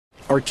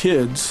Our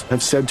kids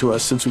have said to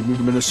us since we moved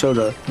to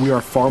Minnesota, we are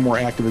far more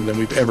active than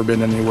we've ever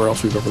been anywhere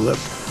else we've ever lived.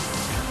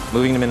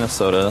 Moving to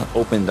Minnesota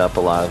opened up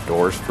a lot of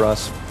doors for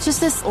us. Just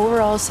this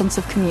overall sense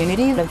of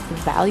community, the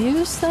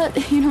values that,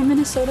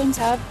 Minnesotans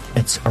have.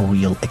 It's a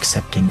real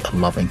accepting,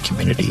 loving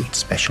community,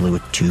 especially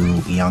with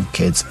 2 young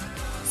kids.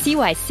 See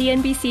why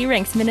CNBC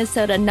ranks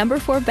Minnesota number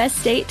 4 best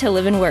state to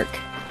live and work.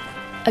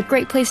 A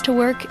great place to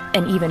work,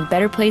 an even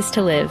better place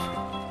to live.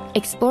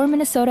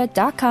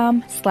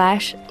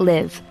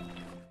 ExploreMinnesota.com/live.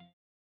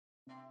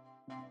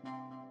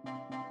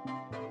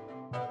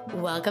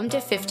 Welcome to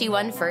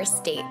 51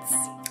 First Dates.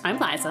 I'm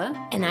Liza.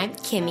 And I'm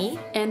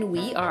Kimmy. And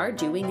we are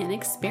doing an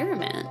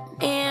experiment.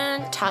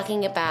 And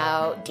talking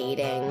about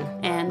dating.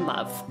 And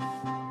love.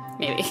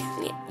 Maybe.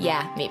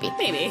 Yeah, maybe.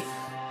 Maybe.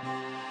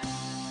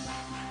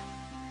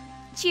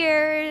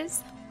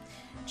 Cheers.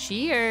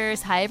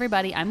 Cheers. Hi,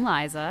 everybody. I'm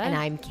Liza. And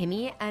I'm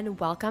Kimmy, and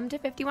welcome to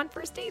 51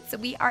 First Dates.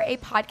 We are a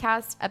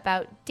podcast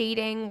about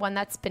dating, one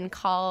that's been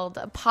called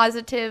a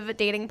positive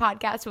dating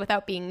podcast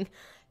without being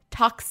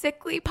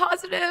toxically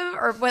positive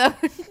or without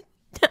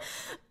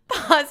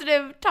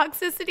positive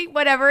toxicity,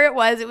 whatever it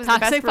was. It was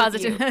toxic the best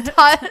review.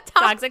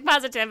 Toxic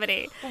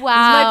positivity. Wow. This is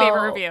my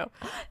favorite review.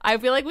 I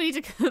feel like we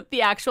need to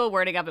the actual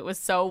wording of it was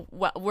so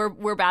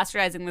we're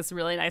bastardizing this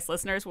really nice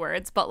listener's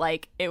words, but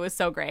like it was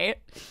so great.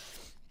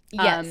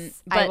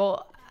 Yes, I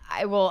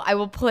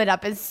will pull it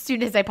up as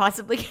soon as I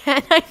possibly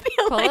can. I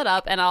feel pull it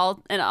up, and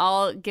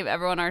I'll give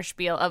everyone our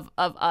spiel of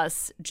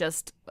us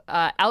just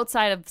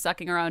outside of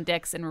sucking our own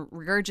dicks and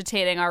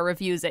regurgitating our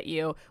reviews at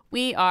you.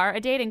 We are a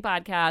dating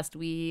podcast.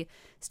 We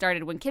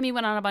started when Kimmy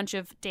went on a bunch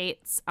of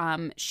dates.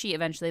 She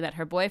eventually met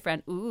her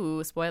boyfriend.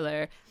 Ooh,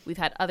 spoiler. We've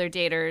had other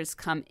daters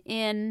come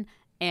in,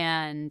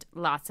 and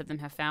lots of them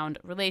have found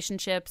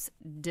relationships,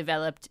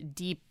 developed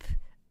deep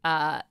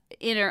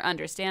inner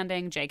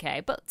understanding,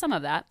 JK, but some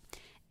of that.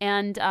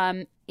 And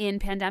in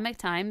pandemic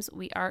times,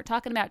 we are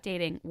talking about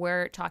dating.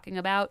 We're talking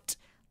about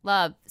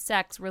love,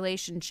 sex,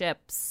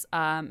 relationships,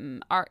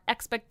 our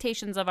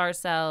expectations of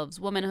ourselves,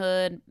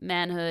 womanhood,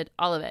 manhood,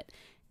 all of it.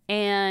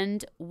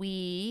 And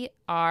we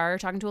are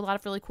talking to a lot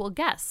of really cool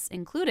guests,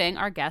 including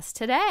our guest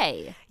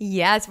today.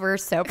 Yes, we're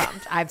so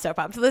pumped. I'm so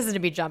pumped. Listen to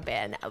me jump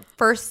in.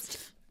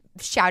 First,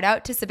 shout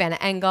out to Savannah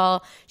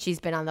Engel. She's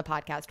been on the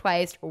podcast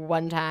twice.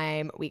 One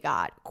time we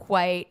got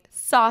quite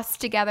sauced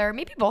together,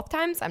 maybe both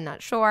times, I'm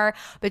not sure,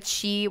 but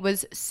she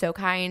was so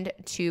kind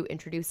to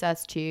introduce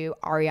us to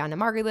Ariana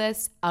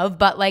Margulis of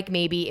But Like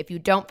Maybe. If you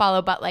don't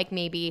follow But Like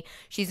Maybe,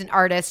 she's an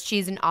artist,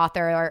 she's an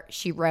author.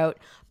 She wrote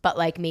But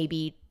Like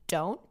Maybe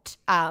Don't.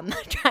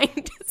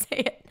 Trying to say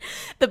it,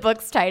 the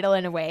book's title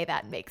in a way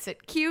that makes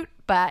it cute,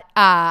 but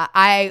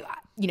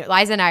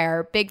Liza and I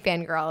are big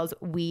fangirls.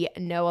 We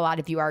know a lot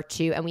of you are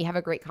too, and we have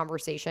a great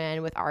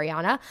conversation with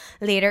Ariana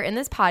later in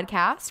this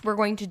podcast. We're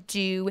going to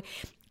do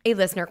a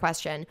listener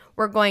question.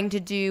 We're going to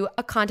do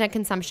a content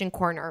consumption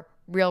corner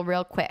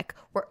real quick.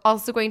 We're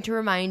also going to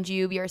remind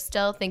you we are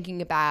still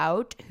thinking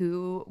about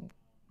who,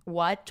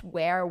 what,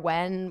 where,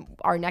 when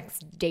our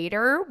next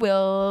dater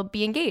will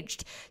be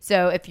engaged.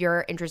 So if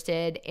you're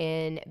interested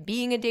in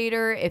being a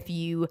dater, if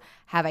you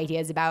have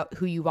ideas about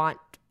who you want,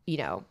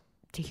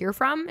 to hear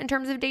from in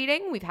terms of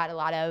dating. We've had a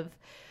lot of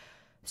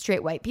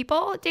straight white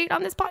people date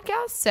on this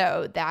podcast.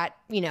 So that,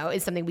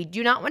 is something we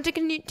do not want to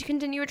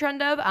continue a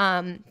trend of.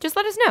 Just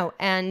let us know.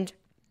 And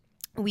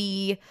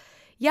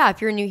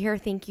if you're new here,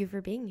 thank you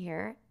for being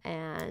here.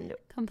 And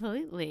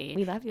completely.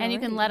 We love you. And you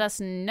can let us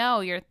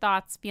know your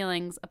thoughts,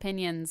 feelings,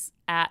 opinions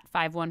at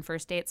 51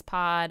 First Dates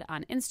Pod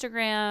on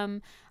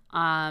Instagram.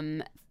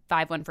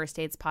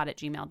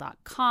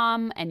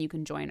 51firstdatespod@gmail.com, and you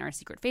can join our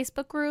secret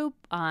Facebook group.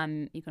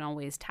 You can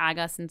always tag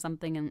us in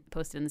something and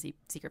post it in the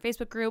secret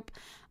Facebook group.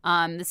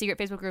 The secret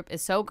Facebook group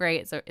is so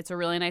great. It's a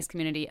really nice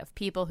community of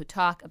people who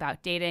talk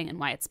about dating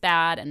and why it's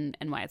bad and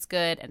why it's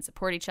good and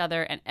support each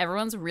other, and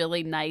everyone's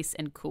really nice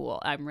and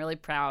cool.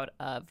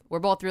 We're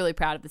both really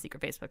proud of the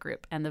secret Facebook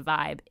group and the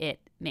vibe it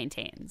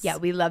maintains. Yeah,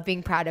 we love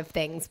being proud of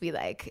things. We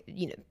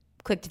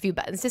clicked a few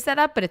buttons to set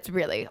up, but it's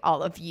really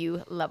all of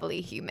you lovely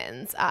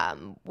humans.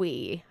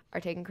 We are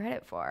taking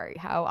credit for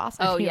how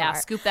awesome you are. Oh yeah,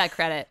 scoop that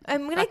credit.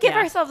 I'm going to give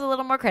ourselves a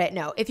little more credit.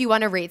 No, if you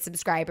want to rate,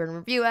 subscribe, and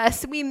review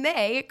us, we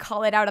may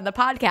call it out on the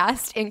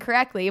podcast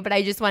incorrectly, but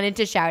I just wanted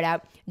to shout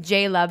out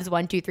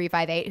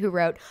JLoves12358, who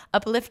wrote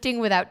Uplifting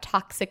Without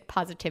Toxic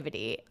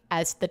Positivity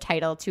as the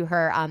title to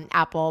her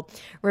Apple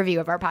review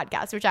of our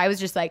podcast, which I was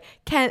just like,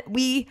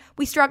 we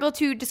struggle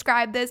to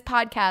describe this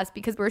podcast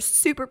because we're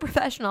super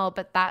professional,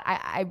 but that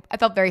I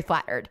felt very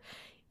flattered,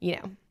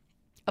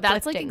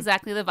 That's like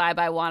exactly the vibe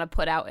I want to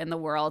put out in the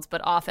world,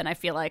 but often I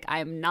feel like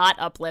I'm not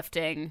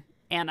uplifting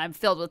and I'm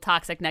filled with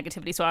toxic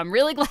negativity, so I'm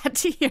really glad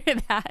to hear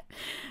that.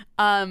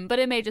 But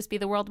it may just be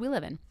the world we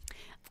live in.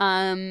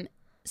 We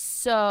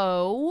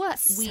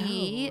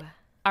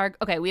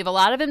have a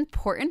lot of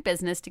important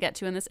business to get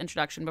to in this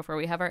introduction before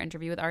we have our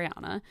interview with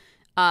Ariana.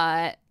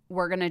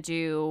 We're going to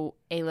do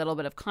a little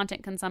bit of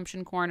content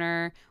consumption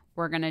corner.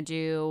 We're going to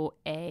do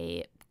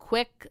a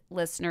quick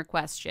listener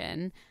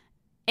question,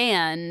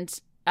 and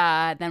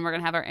then we're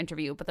going to have our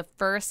interview. But the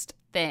first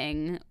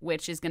thing,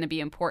 which is going to be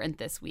important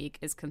this week,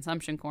 is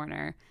Consumption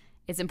Corner.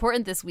 It's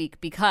important this week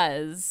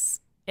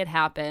because it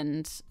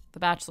happened. The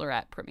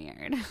Bachelorette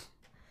premiered.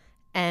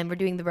 And we're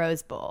doing the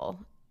Rose Bowl.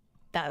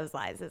 That was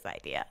Liza's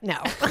idea. No.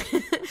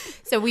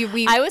 So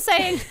we I was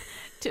saying,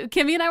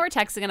 Kimmy and I were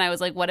texting, and I was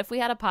like, what if we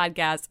had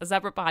a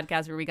separate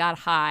podcast where we got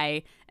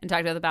high and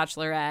talked about the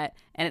Bachelorette,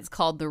 and it's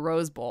called the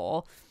Rose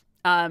Bowl.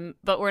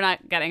 But we're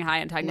not getting high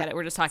and talking about it.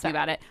 We're just talking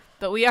about it.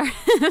 But we are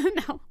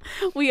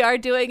we are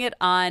doing it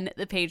on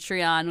the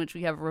Patreon, which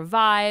we have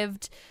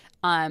revived.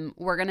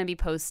 We're going to be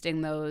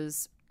posting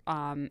those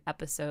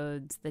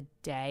episodes the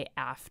day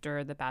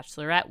after the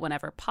Bachelorette,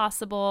 whenever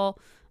possible.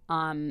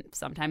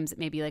 Sometimes it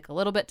may be like a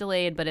little bit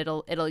delayed, but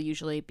it'll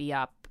usually be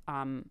up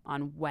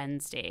on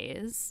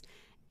Wednesdays.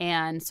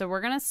 And so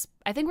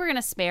I think we're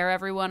gonna spare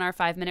everyone our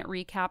 5-minute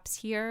recaps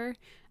here,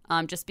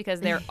 just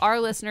because there are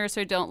listeners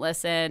who don't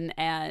listen,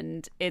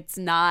 and it's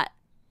not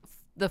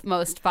the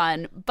most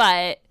fun.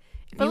 But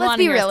let's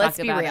be real. Let's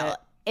be real.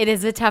 It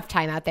is a tough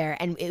time out there,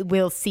 and it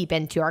will seep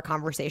into our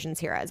conversations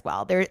here as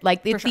well.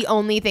 It's the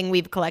only thing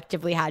we've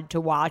collectively had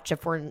to watch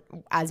if we're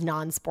as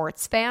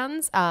non-sports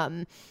fans.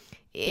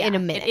 In a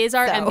minute. It is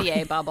our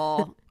NBA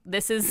bubble.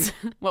 This is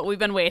what we've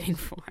been waiting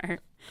for.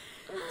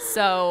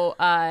 So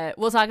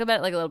we'll talk about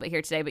it like a little bit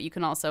here today, but you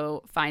can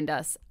also find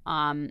us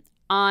on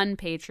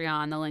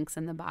Patreon. The link's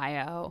in the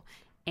bio.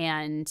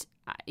 And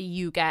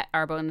you get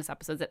our bonus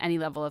episodes at any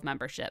level of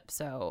membership.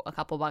 So a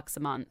couple bucks a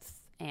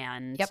month.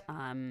 And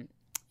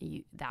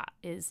that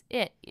is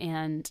it.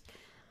 And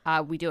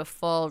we do a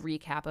full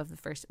recap of the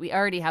first. We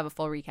already have a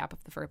full recap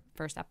of the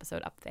first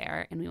episode up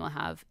there. And we will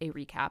have a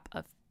recap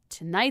of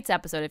tonight's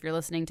episode. If you're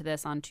listening to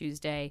this on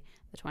Tuesday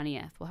the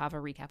 20th, we'll have a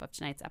recap of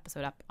tonight's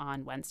episode up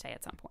on Wednesday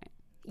at some point.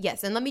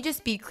 Yes, and let me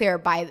just be clear,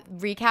 by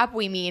recap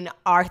we mean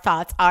our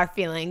thoughts, our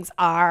feelings,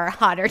 our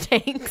hotter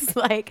takes,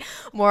 like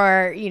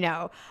more,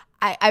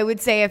 I would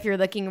say if you're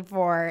looking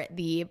for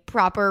the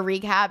proper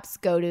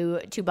recaps, go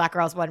to Two Black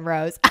Girls, One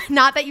Rose.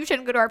 Not that you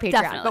shouldn't go to our Patreon,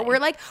 Definitely. but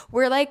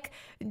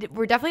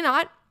we're definitely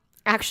not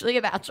actually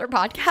a Bachelor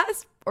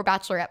podcast or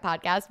Bachelorette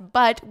podcast,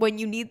 but when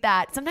you need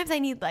that, sometimes I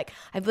need,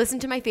 I've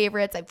listened to my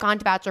favorites, I've gone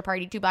to Bachelor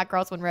Party, Two Black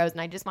Girls, One Rose,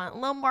 and I just want a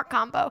little more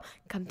combo.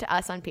 Come to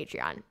us on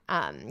Patreon.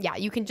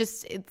 You can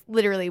it's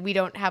literally, we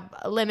don't have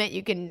a limit.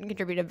 You can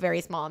contribute a very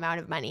small amount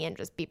of money and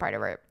just be part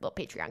of our little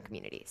Patreon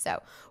community.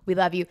 So we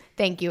love you.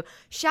 Thank you.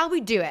 Shall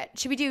we do it?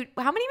 Should we do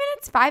how many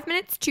minutes? 5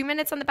 minutes? 2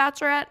 minutes on the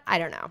Bachelorette? I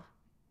don't know.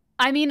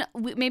 I mean,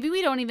 maybe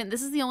we don't even,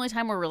 this is the only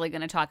time we're really going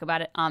to talk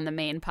about it on the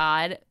main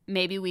pod.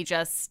 Maybe we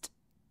just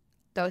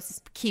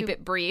keep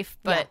it brief,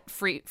 but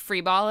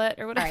free ball it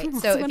or whatever. All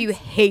right. So if you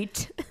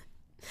hate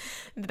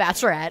The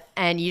Bachelorette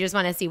and you just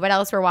want to see what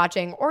else we're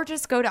watching, or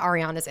just go to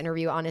Ariana's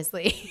interview,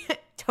 honestly,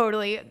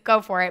 totally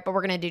go for it. But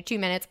we're going to do 2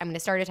 minutes. I'm going to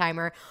start a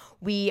timer.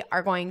 We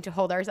are going to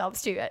hold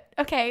ourselves to it.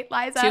 Okay,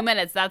 Liza. 2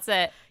 minutes. That's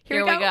it.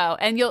 Here we go.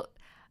 And you'll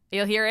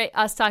hear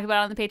us talk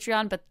about it on the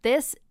Patreon. But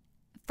this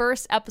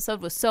first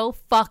episode was so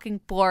fucking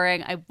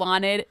boring. I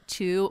wanted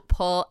to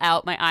pull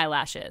out my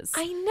eyelashes.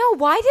 I know.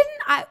 Why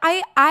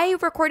didn't I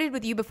recorded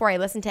with you before I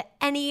listened to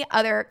any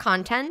other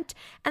content,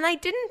 and I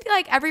didn't feel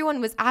like everyone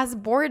was as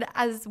bored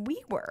as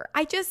we were.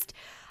 I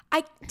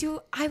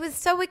was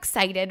so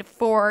excited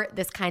for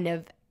this kind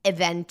of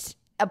event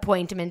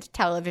appointment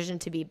television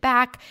to be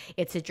back.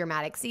 It's a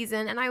dramatic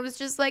season, and I was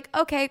just like,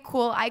 okay,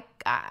 cool.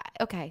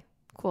 Okay,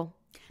 cool.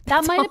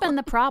 That might have been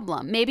the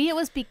problem. Maybe it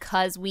was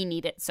because we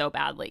need it so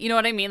badly. You know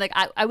what I mean? Like,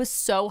 I was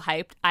so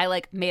hyped.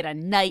 I, made a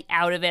night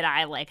out of it.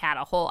 I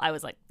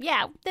was like,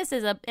 yeah, this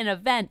is an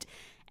event.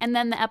 And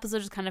then the episode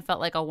just kind of felt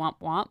like a womp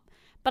womp.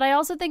 But I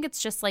also think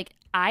it's just,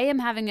 I am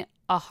having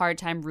a hard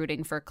time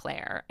rooting for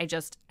Claire.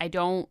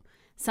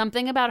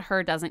 Something about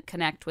her doesn't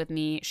connect with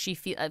me.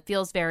 It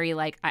feels very,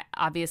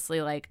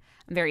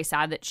 I'm very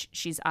sad that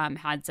she's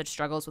had such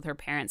struggles with her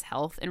parents'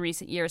 health in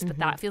recent years, but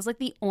that feels like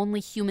the only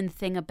human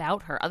thing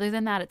about her. Other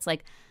than that, it's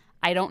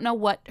I don't know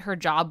what her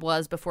job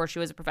was before she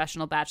was a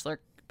professional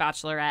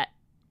bachelorette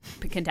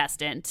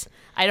contestant.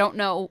 I don't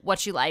know what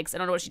she likes. I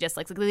don't know what she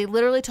dislikes. They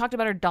literally talked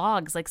about her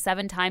dogs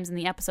 7 times in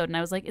the episode, and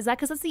I was like, is that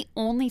because that's the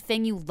only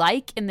thing you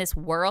like in this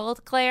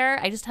world, Claire?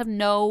 I just have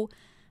no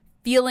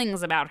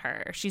feelings about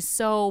her. She's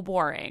so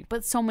boring,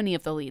 but so many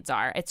of the leads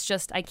are. It's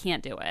just, I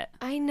can't do it.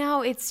 I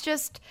know. It's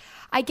just,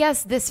 I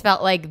guess this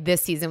felt like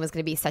this season was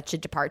going to be such a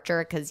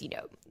departure because,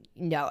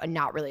 no,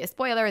 not really a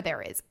spoiler.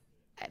 There is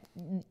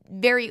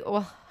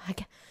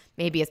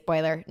maybe a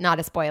spoiler, not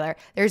a spoiler.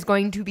 There's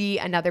going to be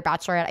another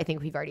Bachelorette. I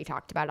think we've already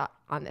talked about it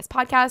on this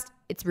podcast.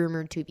 It's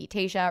rumored to be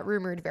Tayshia,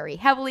 rumored very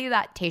heavily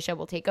that Tayshia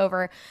will take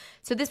over.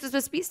 So this was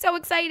supposed to be so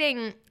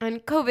exciting,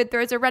 and COVID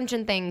throws a wrench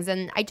in things,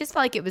 and I just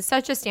felt like it was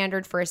such a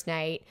standard first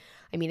night.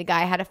 I mean, a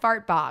guy had a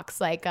fart box,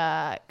 a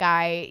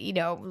guy,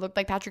 looked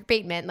like Patrick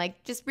Bateman,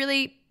 just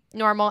really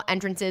normal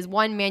entrances,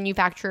 one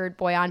manufactured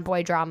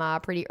boy-on-boy drama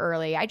pretty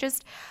early.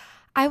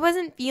 I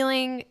wasn't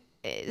feeling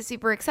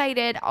super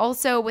excited.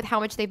 Also, with how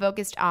much they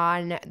focused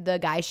on the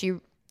guy she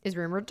is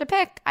rumored to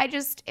pick,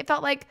 it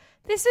felt like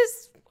this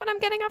is what I'm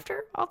getting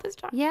after all this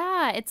time?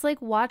 Yeah, it's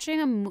like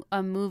watching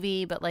a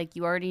movie, but like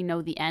you already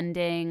know the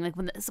ending. Like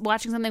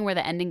watching something where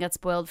the ending gets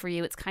spoiled for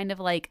you, it's kind of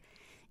like,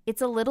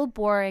 it's a little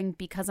boring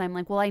because I'm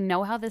like, well, I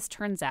know how this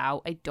turns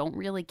out. I don't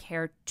really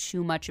care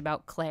too much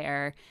about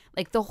Claire.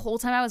 Like the whole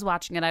time I was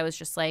watching it, I was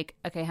just like,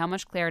 okay, how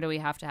much Claire do we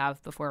have to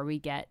have before we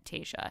get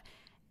Tayshia?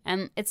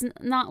 And it's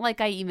not like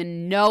I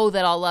even know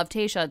that I'll love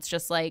Tayshia. It's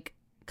just like,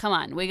 come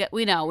on,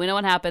 we know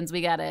what happens.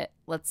 We get it.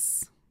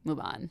 Let's move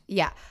on.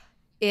 Yeah.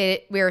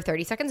 We're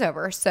 30 seconds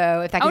over.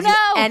 So if that gives no!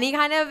 you any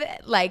kind of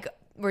like,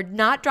 we're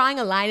not drawing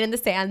a line in the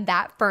sand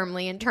that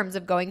firmly in terms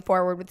of going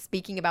forward with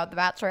speaking about The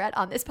Bachelorette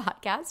on this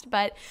podcast.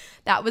 But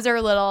that was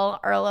our little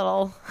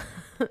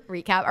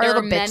recap. Our There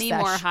little are bitch many sesh.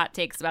 more hot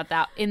takes about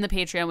that in the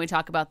Patreon. We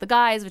talk about the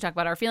guys. We talk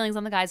about our feelings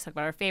on the guys. We talk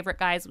about our favorite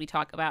guys. We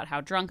talk about how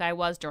drunk I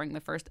was during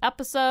the first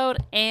episode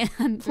and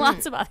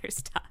lots of other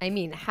stuff. I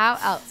mean, how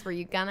else were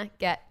you gonna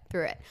get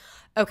through it?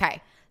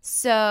 Okay.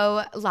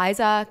 So,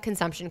 Liza,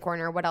 consumption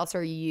corner. What else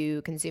are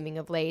you consuming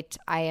of late?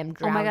 I am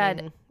drowning my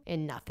God.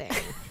 in nothing.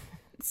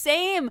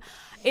 Same.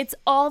 It's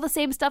all the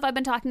same stuff I've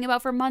been talking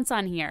about for months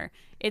on here.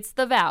 It's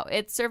The Vow.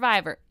 It's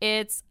Survivor.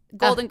 It's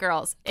Golden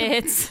Girls.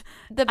 It's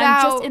The I'm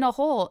Vow. just in a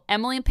hole.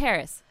 Emily in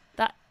Paris.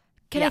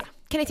 Can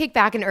I take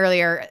back an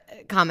earlier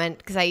comment?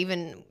 Because I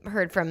even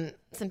heard from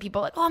some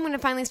people like, oh, I'm going to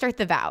finally start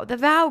The Vow. The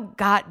Vow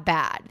got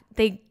bad.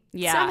 They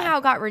somehow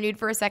got renewed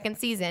for a second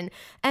season,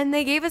 and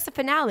they gave us a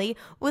finale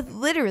with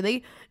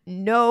literally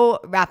no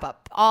wrap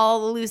up,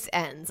 all loose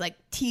ends, like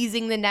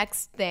teasing the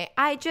next thing.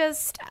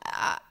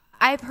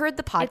 I've heard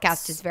the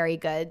podcast is very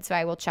good, so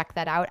I will check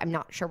that out. I'm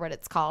not sure what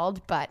it's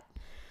called, but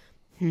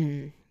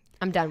I'm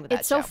done with that.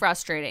 It's so show.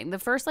 frustrating. The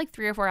first like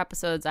 3 or 4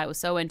 episodes, I was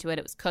so into it.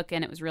 It was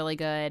cooking. It was really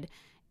good.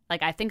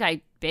 Like I think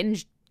I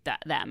binged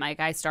them. Like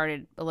I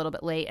started a little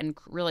bit late and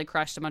really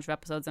crushed a bunch of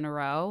episodes in a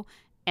row.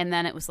 And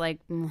then it was like,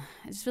 it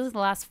just feels like the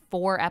last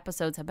 4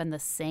 episodes have been the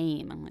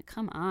same. I'm like,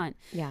 come on.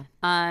 Yeah.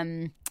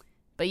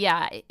 But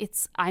yeah,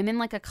 I'm in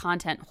like a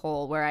content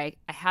hole where I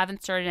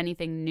haven't started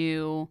anything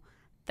new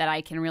that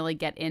I can really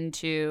get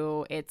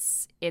into.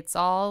 It's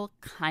all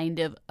kind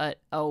of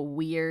a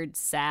weird,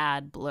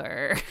 sad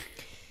blur.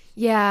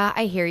 Yeah,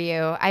 I hear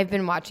you. I've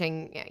been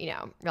watching,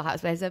 Real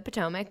Housewives of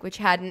Potomac, which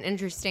had an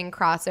interesting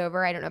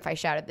crossover. I don't know if I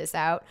shouted this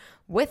out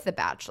with The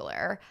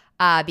Bachelor,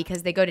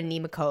 because they go to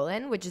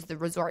Nemacolin, which is the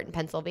resort in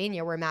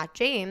Pennsylvania where Matt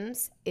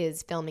James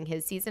is filming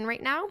his season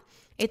right now.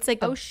 It's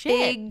like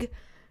big,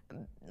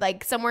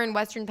 like somewhere in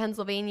Western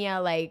Pennsylvania,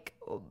 like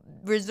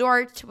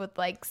resort with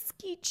like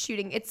skeet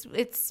shooting.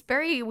 It's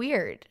very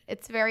weird.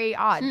 It's very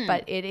odd,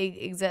 but it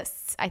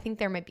exists. I think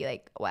there might be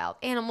like wild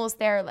animals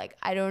there. Like,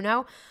 I don't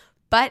know.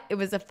 But it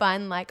was a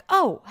fun, like,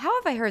 oh, how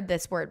have I heard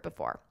this word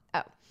before?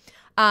 Oh.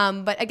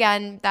 But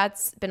again,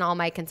 that's been all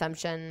my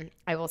consumption,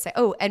 I will say.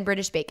 Oh, and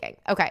British baking.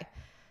 Okay.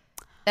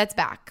 That's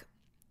back.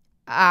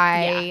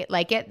 I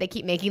like it. They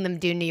keep making them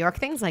do New York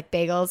things like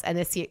bagels and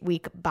this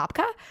week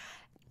babka.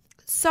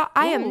 So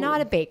I am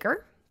not a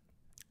baker.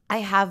 I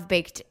have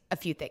baked a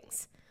few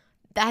things.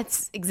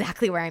 That's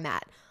exactly where I'm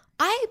at.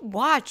 I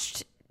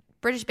watched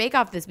British Bake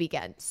Off this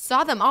weekend.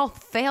 Saw them all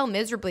fail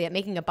miserably at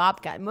making a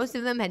babka. Most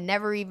of them had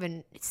never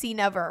even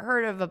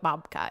heard of a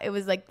babka. It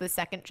was like the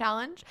second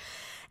challenge.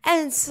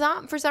 And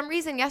for some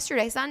reason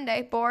yesterday,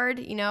 Sunday,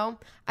 bored,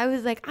 I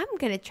was like, I'm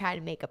going to try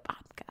to make a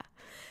babka.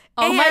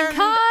 Oh my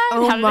God.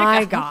 Oh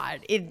my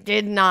God. It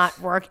did not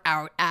work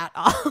out at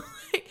all.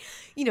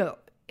 I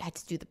had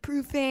to do the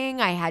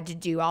proofing. I had to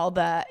do all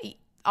the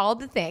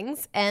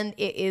things, and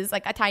it is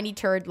like a tiny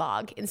turd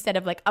log instead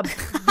of like a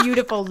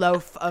beautiful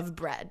loaf of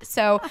bread.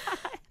 So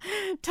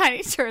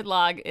Tiny turd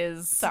log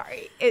is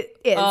sorry, it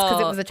is because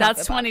it was a chocolate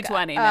that's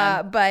 2020, babka.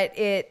 man.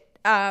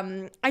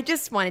 But I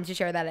just wanted to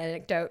share that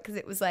anecdote because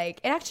it was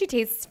like, it actually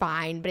tastes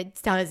fine, but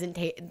it doesn't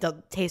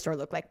taste or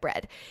look like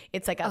bread.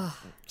 It's like a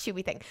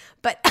chewy thing.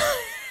 But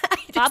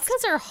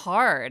babkas are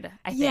hard,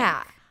 I think.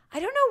 Yeah. I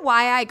don't know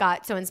why I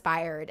got so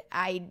inspired.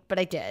 But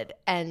I did.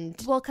 And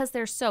Well, because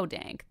they're so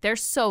dank. They're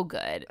so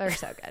good. they're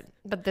so good.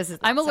 But this is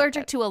I'm not so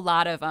allergic good. to a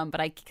lot of them,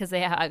 but because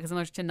I'm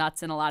allergic to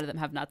nuts, and a lot of them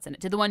have nuts in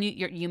it. Did the one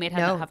you made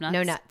have nuts?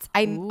 No nuts.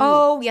 Ooh.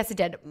 Oh, yes, it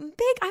did.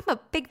 I'm a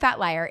big fat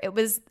liar. It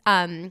was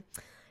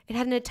it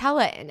had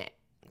Nutella in it.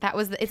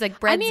 It's like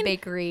Bread's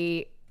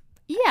Bakery.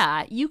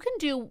 Yeah, you can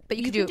do, But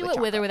you can can do do it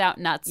it with or chocolate. without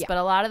nuts. Yeah. But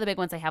a lot of the big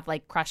ones I have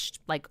like crushed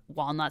like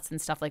walnuts and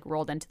stuff like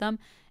rolled into them.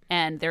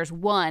 And there's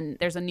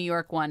a New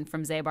York one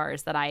from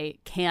Zabar's that I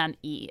can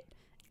eat,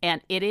 and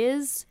it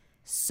is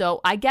so.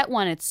 I get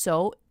one. It's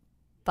so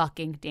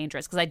fucking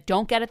dangerous because I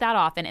don't get it that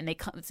often, and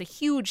it's a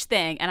huge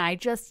thing, and I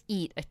just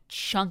eat a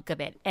chunk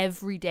of it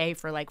every day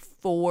for like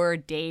 4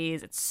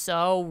 days. It's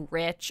so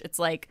rich. It's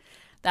like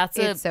that's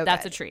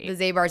a treat.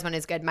 The Zabar's one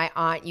is good. My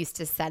aunt used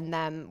to send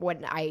them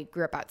when I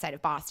grew up outside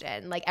of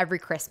Boston. Like every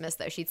Christmas,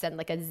 though, she'd send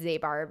like a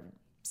Zabar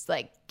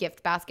like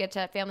gift basket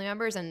to family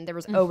members, and there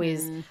was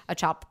always a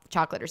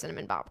chocolate or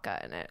cinnamon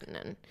babka in it. And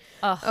then,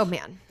 oh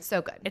man,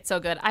 so good. It's so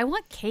good. I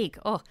want cake.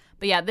 Oh,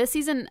 but yeah, this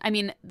season, I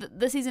mean,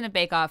 this season of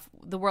Bake Off,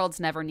 the world's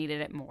never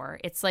needed it more.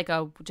 It's like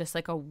just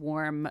like a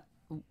warm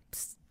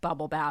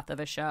bubble bath of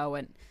a show,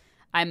 and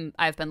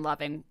I've been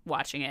loving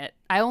watching it.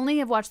 I only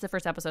have watched the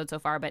first episode so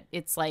far, but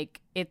it's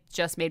like it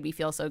just made me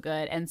feel so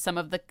good. And some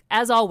of the,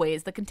 as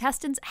always, the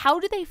contestants, how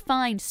do they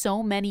find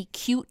so many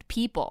cute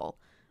people?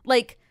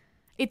 Like,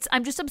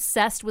 I'm just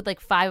obsessed with like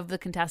 5 of the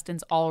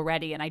contestants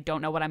already, and I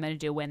don't know what I'm going to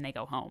do when they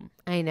go home.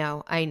 I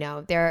know.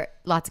 There are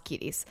lots of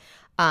cuties.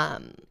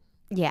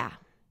 Yeah.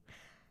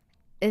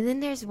 And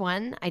then there's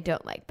one I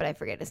don't like, but I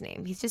forget his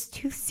name. He's just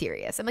too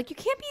serious. I'm like, you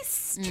can't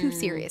be too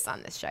serious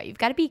on this show. You've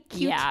got to be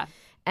cute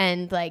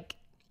and like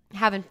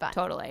having fun.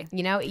 Totally.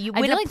 You know, you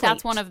I win feel a like plate.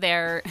 that's one of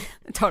their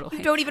totally.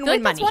 You don't even I feel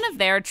win like money. That's one of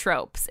their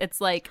tropes. It's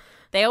like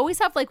they always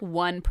have like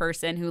one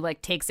person who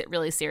like takes it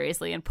really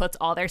seriously and puts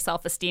all their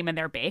self-esteem in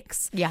their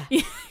bakes. Yeah.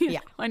 Yeah.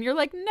 And you're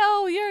like,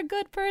 no, you're a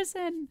good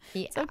person.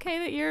 Yeah. It's okay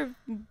that your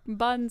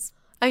buns.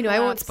 I know,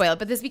 I won't spoil it,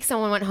 but this week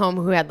someone went home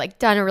who had like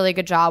done a really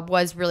good job,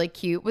 was really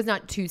cute, was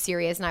not too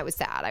serious, and I was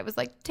sad. I was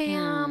like,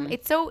 damn.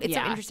 It's so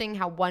interesting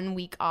how 1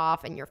 week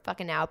off and you're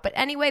fucking out. But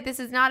anyway, this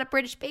is not a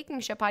British baking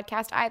show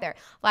podcast either.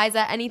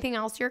 Liza, anything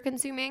else you're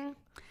consuming?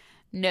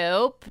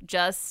 Nope,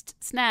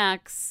 just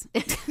snacks.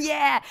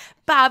 Yeah,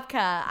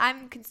 babka.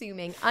 I'm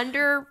consuming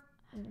underproved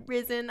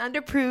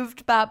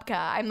babka.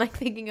 I'm like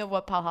thinking of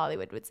what Paul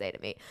Hollywood would say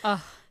to me.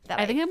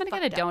 I think I'm going to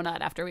get a fucked up.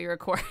 donut after we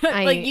record.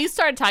 Like, you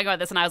started talking about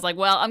this, and I was like,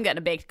 well, I'm getting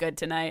a baked good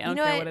tonight. I don't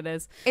care what it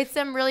is. It's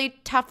some really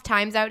tough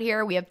times out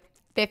here. We have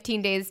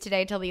 15 days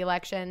today till the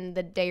election,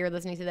 the day you're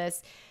listening to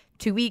this,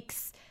 2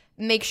 weeks.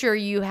 Make sure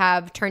you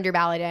have turned your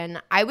ballot in.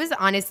 I was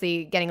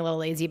honestly getting a little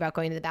lazy about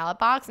going to the ballot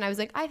box, and I was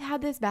like, I've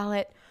had this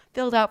ballot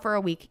filled out for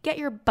a week. Get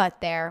your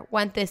butt there.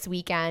 Went this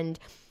weekend.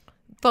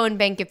 Phone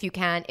bank if you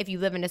can. If you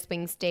live in a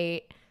swing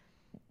state,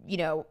 you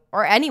know,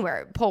 or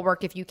anywhere, poll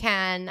work if you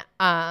can.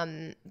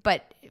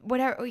 But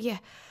whatever, yeah.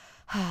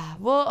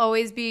 We'll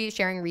always be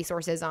sharing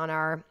resources on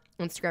our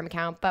Instagram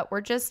account, but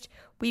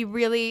we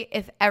really,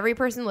 if every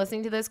person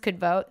listening to this could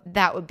vote,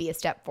 that would be a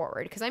step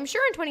forward. Because I'm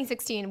sure in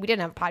 2016, we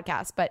didn't have a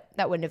podcast, but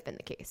that wouldn't have been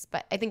the case.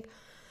 But I think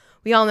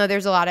we all know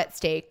there's a lot at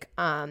stake.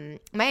 My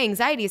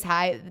anxiety is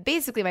high.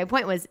 Basically, my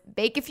point was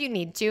bake if you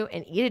need to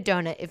and eat a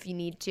donut if you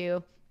need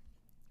to.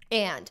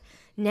 And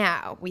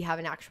now we have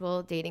an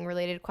actual dating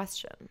related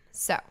question.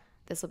 So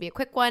this will be a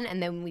quick one,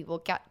 and then we will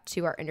get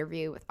to our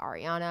interview with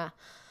Ariana.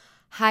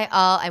 Hi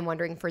all, I'm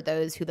wondering for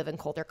those who live in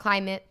colder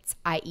climates,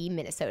 i.e.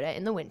 Minnesota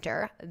in the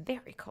winter,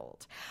 very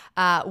cold.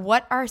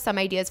 What are some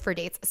ideas for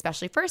dates,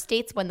 especially first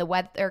dates when the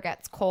weather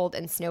gets cold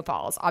and snow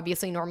falls?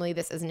 Obviously, normally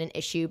this isn't an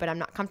issue, but I'm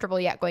not comfortable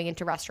yet going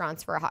into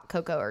restaurants for a hot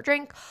cocoa or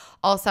drink.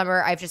 All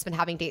summer, I've just been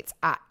having dates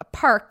at a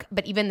park,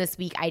 but even this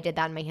week I did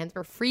that and my hands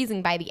were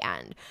freezing by the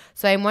end.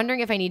 So I'm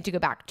wondering if I need to go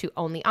back to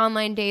only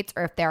online dates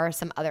or if there are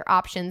some other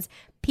options.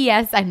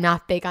 P.S. I'm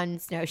not big on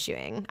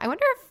snowshoeing. I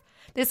wonder if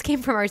this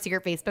came from our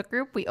secret Facebook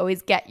group. We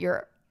always get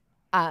your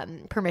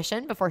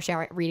permission before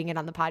reading it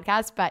on the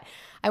podcast, but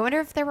I wonder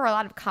if there were a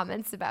lot of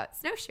comments about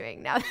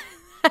snowshoeing now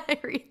that I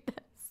read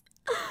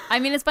this. I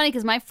mean, it's funny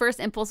because my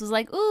first impulse was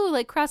like, ooh,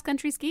 like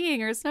cross-country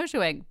skiing or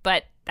snowshoeing,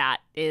 but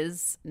that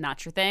is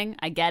not your thing.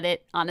 I get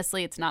it.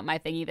 Honestly, it's not my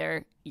thing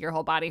either. Your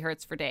whole body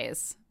hurts for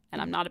days,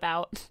 and I'm not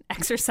about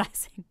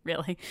exercising,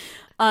 really.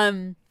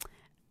 And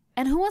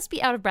who wants to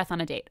be out of breath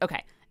on a date?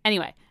 Okay.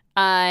 Anyway,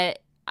 I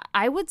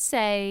would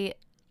say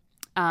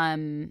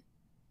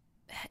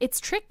it's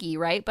tricky,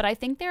 right? But I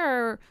think there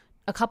are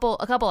a couple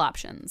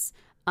options.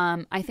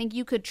 I think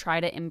you could try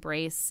to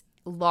embrace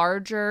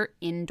larger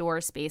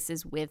indoor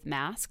spaces with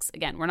masks.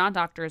 Again, we're not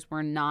doctors.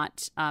 We're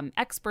not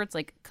experts.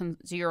 Like,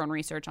 do your own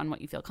research on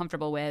what you feel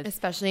comfortable with.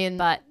 Especially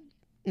in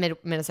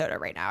Minnesota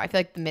right now. I feel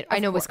like I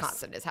know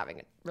Wisconsin is having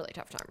a really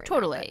tough time right now.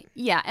 Totally.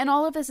 Yeah. And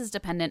all of this is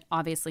dependent,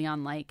 obviously,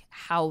 on like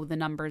how the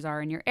numbers are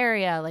in your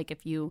area. Like if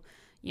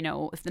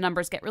if the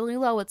numbers get really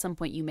low at some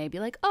point, you may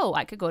be like, oh,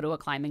 I could go to a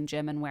climbing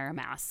gym and wear a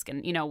mask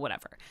and,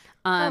 whatever.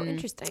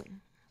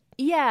 Interesting.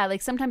 Yeah,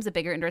 like sometimes the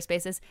bigger indoor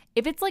spaces.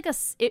 If it's like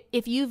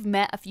if you've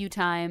met a few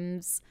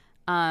times,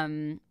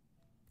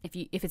 if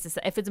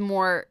it's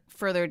more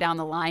further down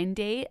the line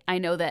date, I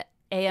know that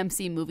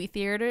AMC movie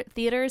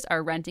theaters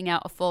are renting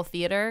out a full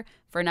theater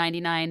for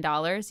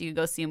 $99. You can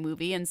go see a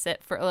movie and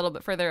sit for a little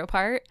bit further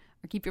apart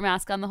or keep your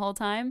mask on the whole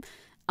time.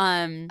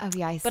 I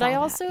saw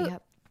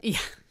that. Yeah.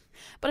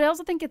 But I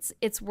also think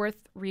it's worth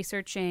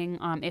researching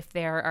if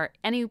there are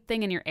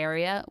anything in your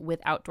area with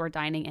outdoor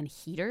dining and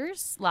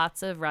heaters.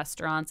 Lots of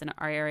restaurants in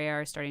our area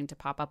are starting to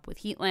pop up with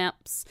heat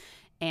lamps,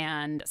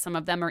 and some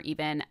of them are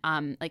even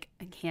like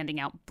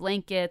handing out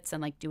blankets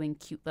and like doing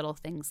cute little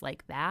things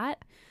like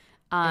that.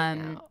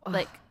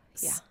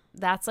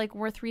 That's like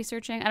worth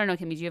researching. I don't know,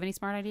 Kimmy, do you have any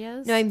smart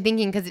ideas? No, I'm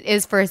thinking because it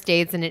is first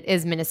dates and it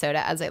is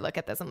Minnesota. As I look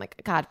at this, I'm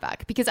like, God,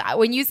 fuck. Because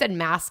when you said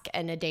mask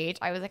and a date,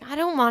 I was like, I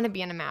don't want to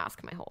be in a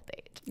mask my whole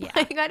date. Yeah.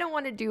 Like, I don't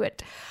want to do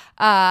it.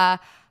 I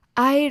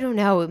don't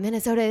know.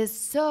 Minnesota is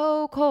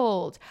so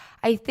cold.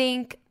 I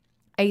think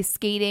ice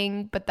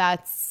skating, but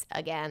that's,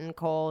 again,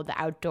 cold,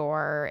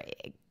 outdoor,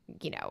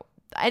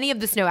 any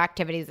of the snow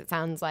activities, it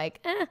sounds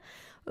like,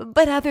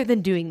 But other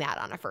than doing that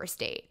on a first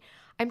date,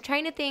 I'm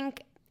trying to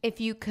think if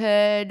you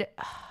could,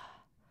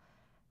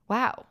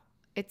 wow.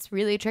 it's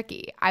really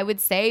tricky. I would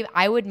say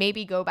I would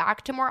maybe go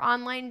back to more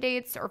online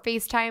dates or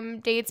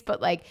FaceTime dates,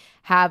 but like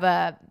have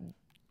a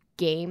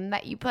game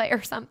that you play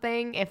or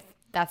something if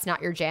that's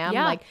not your jam.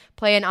 Yeah. Like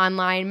play an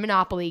online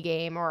Monopoly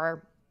game,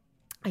 or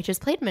I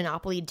just played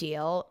Monopoly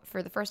Deal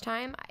for the first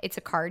time. It's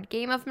a card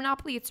game of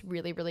Monopoly. It's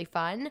really, really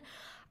fun.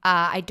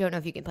 I don't know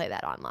if you can play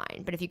that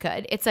online, but if you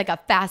could, it's like a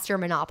faster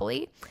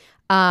Monopoly.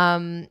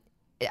 Again,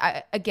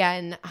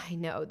 I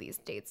know these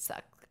dates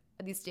suck.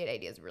 These date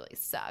ideas really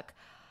suck.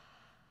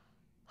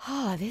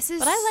 Oh, this is.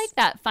 But I like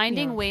that.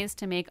 Finding Yeah. ways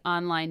to make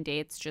online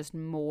dates just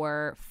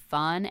more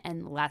fun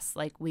and less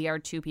like we are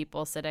two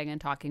people sitting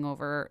and talking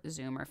over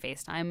Zoom or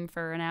FaceTime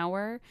for an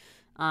hour,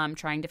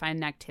 trying to find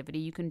an activity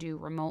you can do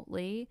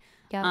remotely.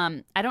 Yeah.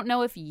 I don't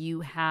know if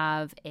you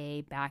have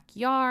a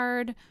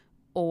backyard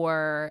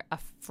or a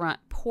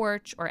front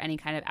porch or any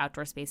kind of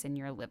outdoor space in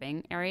your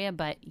living area,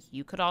 but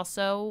you could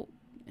also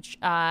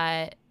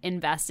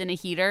invest in a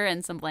heater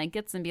and some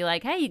blankets and be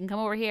like, hey, you can come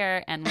over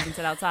here and we can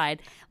sit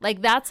outside.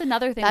 Like that's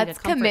another thing, That's like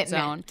a comfort commitment.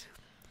 zone.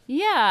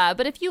 Yeah,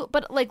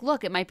 but like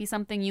look, it might be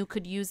something you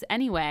could use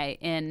anyway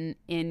in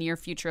your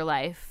future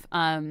life,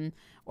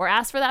 or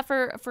ask for that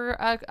for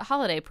a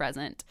holiday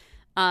present.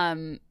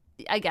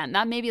 Again,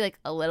 that may be like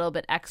a little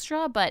bit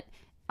extra, but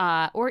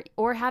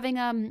or having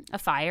a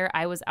fire.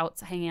 I was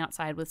hanging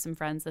outside with some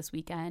friends this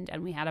weekend,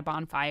 and we had a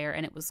bonfire,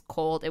 and it was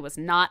cold. It was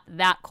not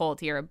that cold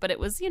here, but it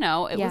was,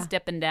 it was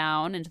dipping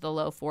down into the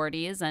low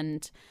 40s,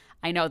 and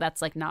I know that's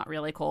like not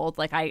really cold.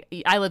 Like I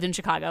lived in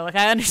Chicago. Like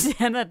I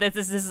understand that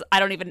this is I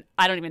don't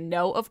even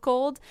know of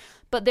cold,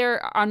 but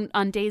there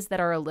on days that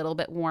are a little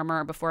bit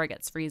warmer before it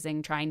gets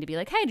freezing, trying to be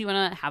like, hey, do you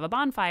want to have a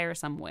bonfire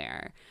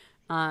somewhere?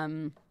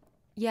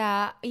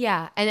 Yeah.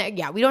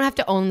 And we don't have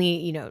to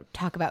only,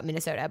 talk about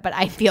Minnesota, but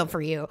I feel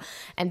for you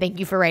and thank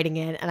you for writing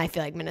in. And I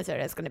feel like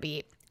Minnesota is going to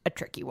be a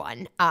tricky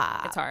one.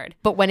 It's hard.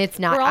 But when it's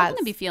not, we're all going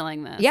to be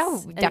feeling this. Yeah,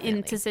 definitely.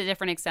 And to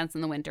different extents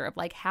in the winter of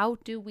like, how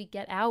do we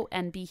get out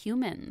and be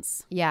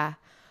humans? Yeah.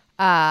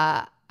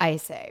 I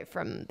say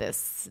from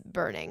this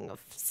burning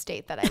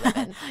state that I live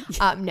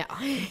in. No,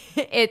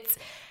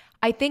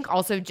 I think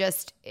also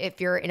just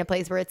if you're in a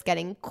place where it's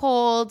getting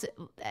cold,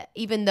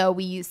 even though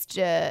we used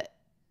to,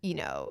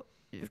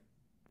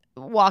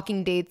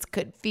 walking dates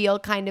could feel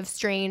kind of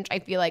strange. I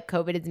feel like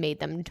COVID has made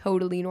them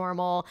totally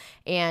normal,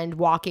 and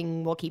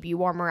walking will keep you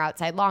warmer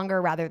outside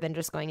longer rather than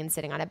just going and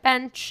sitting on a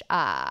bench.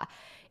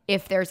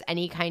 If there's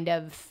any kind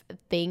of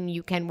thing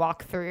you can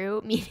walk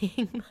through,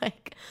 meaning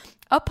like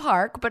a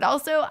park, but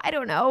also, I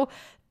don't know,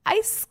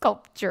 ice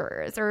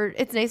sculptures, or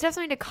it's nice to have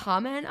something to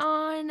comment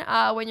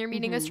on when you're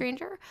meeting a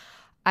stranger.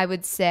 I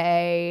would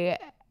say,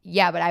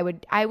 yeah, but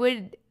I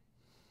would,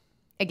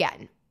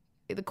 again,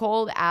 the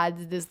cold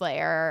adds this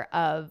layer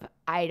of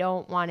I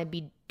don't want to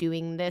be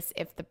doing this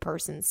if the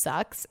person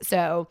sucks.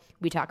 So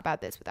we talk about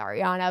this with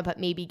Ariana, but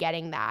maybe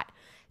getting that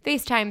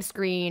FaceTime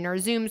screen or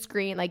Zoom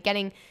screen, like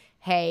getting,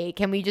 hey,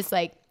 can we just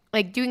like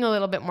doing a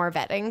little bit more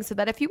vetting so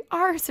that if you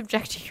are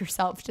subjecting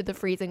yourself to the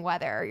freezing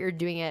weather, you're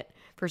doing it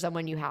for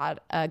someone you had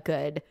a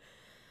good,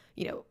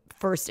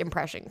 first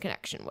impression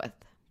connection with.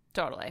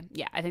 Totally.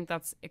 Yeah, I think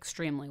that's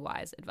extremely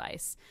wise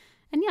advice.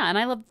 And yeah, and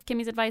I love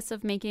Kimmy's advice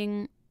of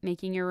making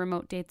your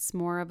remote dates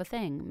more of a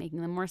thing,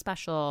 making them more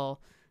special.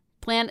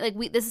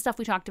 This is stuff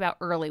we talked about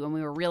early when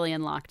we were really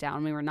in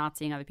lockdown. We were not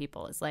seeing other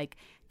people. Is like,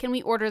 can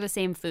we order the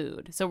same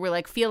food? So we're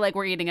like, feel like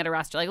we're eating at a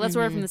restaurant. Like, let's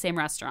order from the same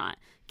restaurant.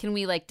 Can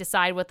we like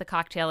decide what the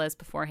cocktail is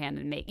beforehand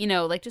and make,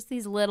 like just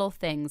these little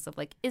things of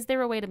like, is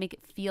there a way to make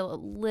it feel a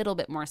little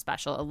bit more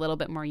special, a little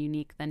bit more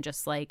unique than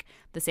just like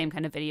the same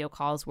kind of video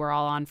calls we're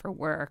all on for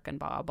work and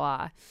blah, blah,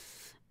 blah.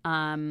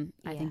 I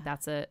think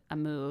that's a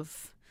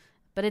move.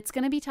 But it's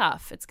going to be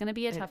tough. It's going to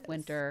be a tough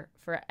winter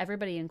for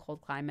everybody in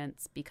cold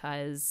climates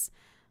because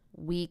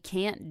we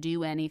can't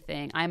do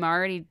anything. I'm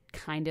already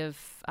kind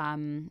of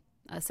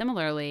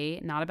similarly,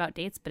 not about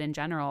dates, but in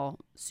general,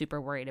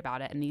 super worried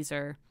about it. And these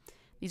are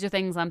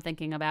things I'm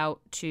thinking about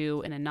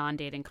too in a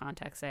non-dating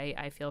context.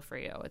 I feel for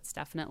you. It's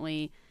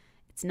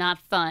not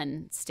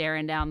fun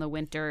staring down the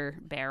winter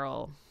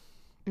barrel.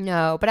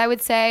 No, but I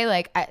would say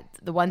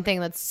the one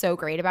thing that's so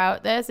great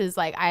about this is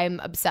like I'm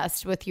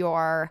obsessed with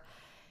your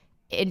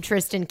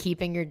interest in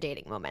keeping your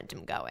dating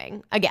momentum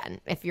going. Again,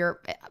 if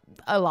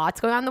a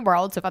lot's going on in the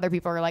world, so if other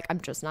people are like,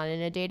 I'm just not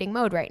in a dating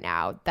mode right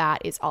now,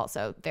 that is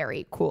also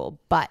very cool.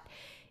 But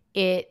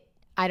I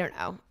don't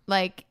know,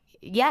 like,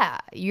 yeah,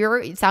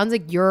 it sounds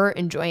like you're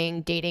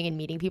enjoying dating and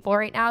meeting people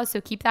right now.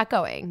 So keep that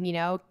going.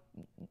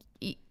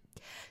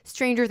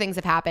 Stranger things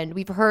have happened.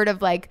 We've heard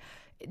of like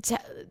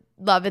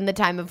love in the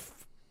time of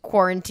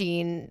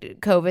quarantine,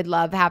 COVID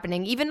love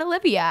happening. Even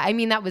Olivia, I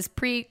mean, that was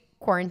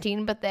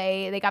pre-quarantine, but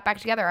they got back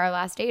together, our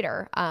last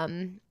dater,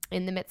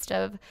 in the midst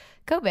of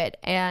COVID.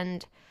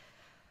 And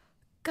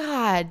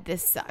God,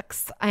 this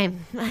sucks.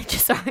 I'm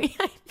just sorry.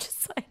 I'm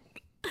just like,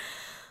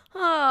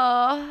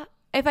 oh,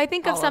 if I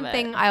think of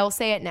something, I'll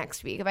say it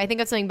next week. If I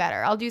think of something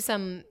better, I'll do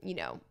some,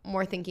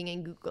 more thinking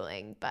and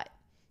Googling. But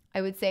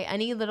I would say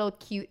any little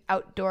cute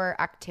outdoor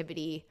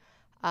activity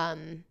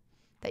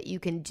that you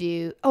can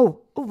do.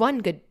 Oh, one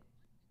good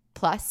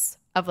plus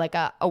of like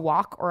a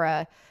walk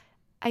or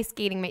ice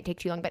skating might take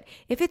too long. But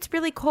if it's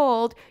really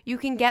cold, you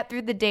can get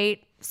through the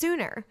date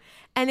sooner.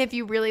 And if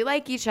you really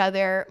like each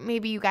other,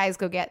 maybe you guys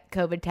go get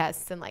COVID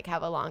tests and like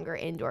have a longer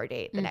indoor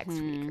date the next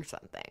week or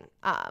something.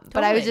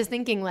 But I was just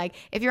thinking, like,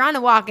 if you're on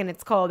a walk and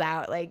it's cold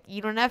out, like,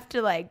 you don't have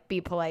to like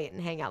be polite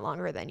and hang out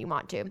longer than you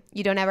want to.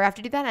 You don't ever have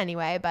to do that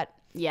anyway, but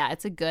yeah,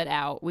 it's a good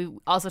out. We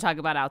also talk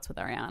about outs with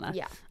Ariana.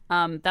 Yeah.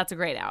 That's a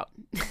great out.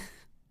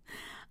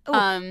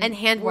 And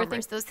hand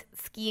warmers, those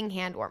skiing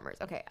hand warmers.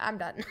 Okay, I'm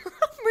done.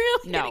 I'm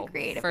really getting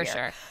creative for here.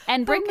 sure.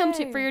 And bring them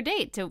for your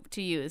date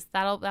to use.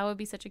 That would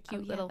be such a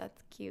cute little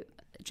that's cute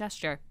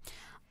gesture.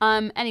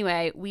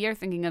 Anyway, we are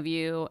thinking of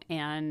you,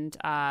 and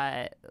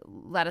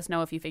let us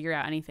know if you figure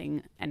out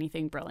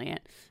anything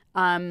brilliant.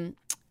 And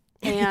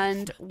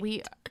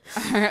we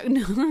are,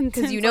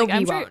 because you know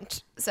we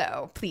won't.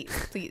 So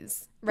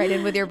please write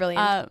in with your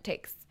brilliant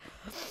takes.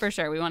 For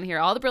sure, we want to hear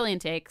all the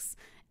brilliant takes.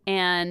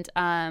 And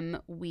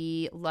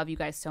we love you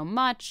guys so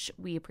much.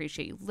 We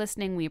appreciate you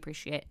listening. We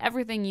appreciate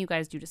everything you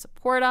guys do to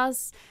support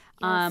us.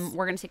 Yes.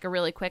 We're going to take a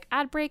really quick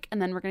ad break,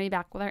 and then we're going to be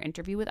back with our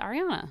interview with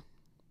Ariana.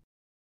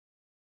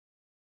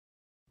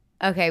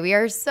 Okay, we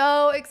are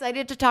so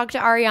excited to talk to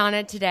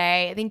Ariana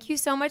today. Thank you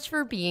so much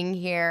for being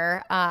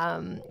here.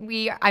 I'm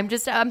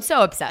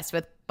so obsessed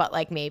with But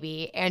Like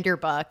Maybe and your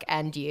book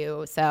and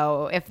you.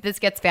 So if this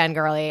gets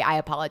fangirly, I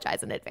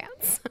apologize in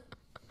advance.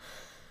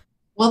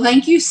 Well,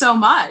 thank you so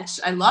much.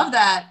 I love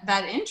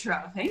that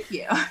intro. Thank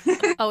you.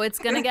 It's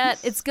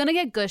gonna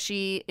get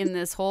gushy in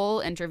this whole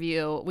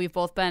interview. We've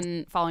both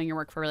been following your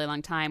work for a really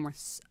long time. We're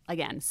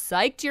again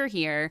psyched you're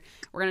here.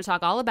 We're gonna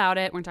talk all about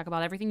it. We're gonna talk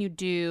about everything you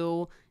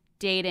do,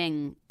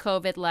 dating,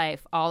 COVID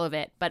life, all of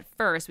it. But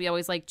first, we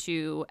always like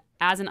to,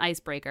 as an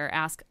icebreaker,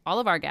 ask all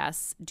of our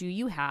guests: do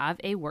you have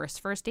a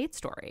worst first date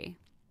story?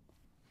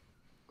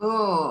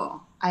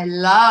 Oh, I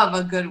love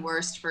a good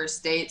worst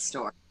first date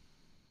story.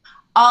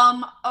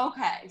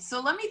 Okay,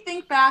 so let me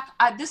think back.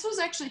 This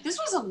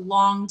was a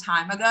long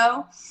time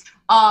ago.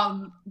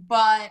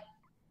 But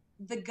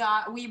the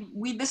guy,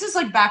 this is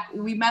like back,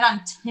 we met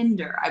on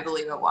Tinder, I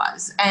believe it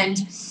was. And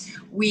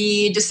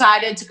we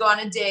decided to go on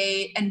a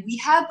date, and we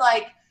had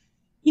like,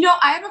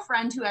 I have a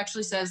friend who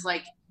actually says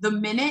like, the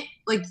minute,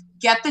 like,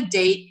 get the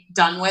date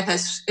done with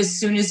as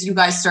soon as you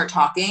guys start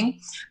talking,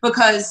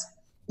 because,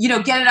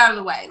 get it out of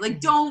the way.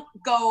 Like, don't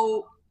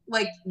go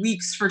like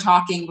weeks for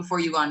talking before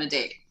you go on a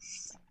date.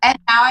 And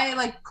now I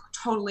like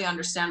totally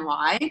understand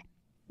why.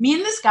 Me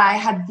and this guy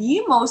had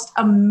the most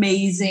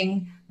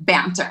amazing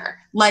banter.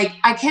 Like,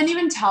 I can't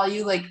even tell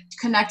you, like,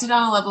 connected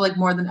on a level like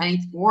more than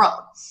anything in the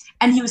world.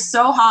 And he was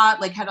so hot,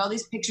 like, had all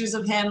these pictures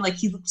of him. Like,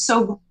 he looked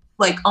so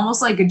like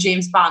almost like a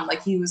James Bond.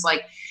 Like, he was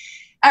like,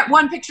 at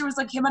one picture was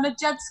like him on a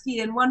jet ski,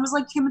 and one was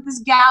like him at this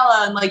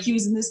gala, and like he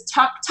was in this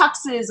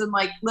tuxes and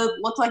like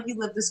looked like he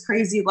lived this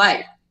crazy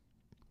life.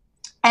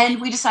 And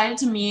we decided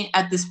to meet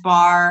at this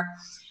bar.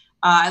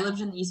 I lived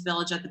in the East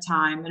Village at the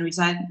time, and we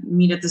decided to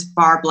meet at this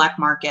bar, Black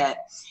Market.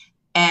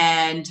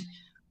 And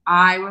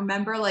I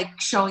remember like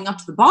showing up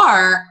to the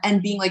bar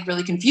and being like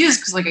really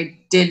confused because like I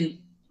didn't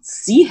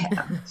see him.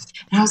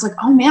 And I was like,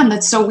 oh man,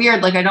 that's so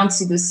weird. Like, I don't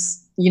see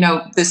this,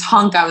 this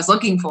hunk I was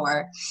looking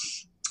for.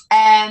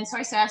 And so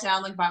I sat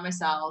down like by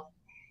myself,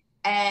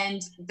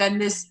 and then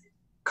this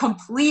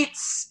complete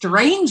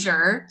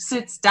stranger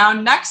sits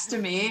down next to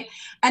me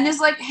and is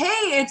like,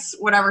 hey, it's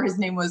whatever his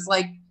name was,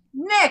 like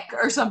Nick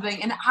or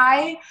something. And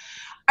I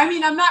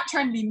mean, I'm not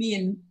trying to be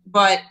mean,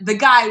 but the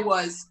guy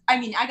was, I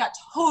got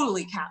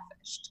totally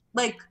catfished.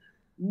 Like,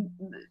 you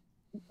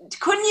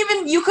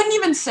couldn't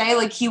even say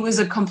like he was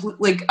a complete,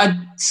 like a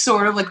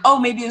sort of like, oh,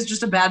 maybe it was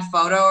just a bad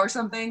photo or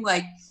something.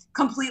 Like,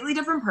 completely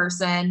different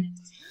person.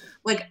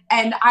 Like,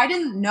 and I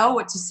didn't know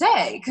what to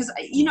say because,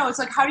 it's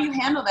like, how do you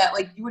handle that?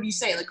 Like, what do you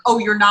say? Like, oh,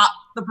 you're not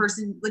the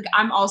person. Like,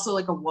 I'm also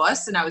like a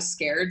wuss, and I was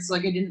scared. So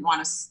like, I didn't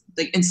want to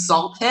like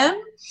insult him.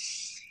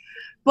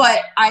 But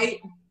I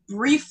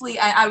briefly,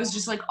 I was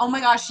just like, oh my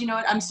gosh, you know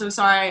what? I'm so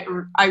sorry.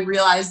 I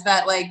realized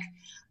that like,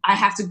 I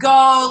have to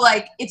go.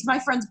 Like, it's my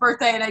friend's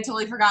birthday, and I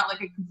totally forgot.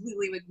 Like, I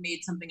completely like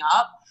made something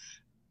up.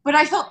 But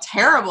I felt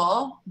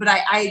terrible. But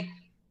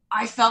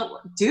I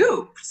felt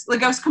duped.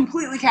 Like, I was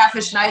completely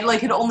catfished, and I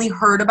like had only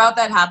heard about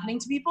that happening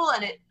to people,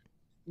 and it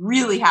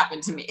really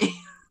happened to me.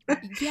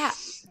 Yeah.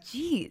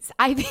 Jeez.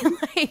 I feel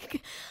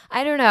like,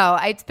 I don't know.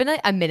 It's been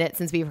a minute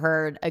since we've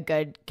heard a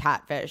good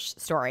catfish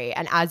story.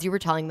 And as you were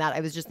telling that,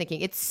 I was just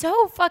thinking, it's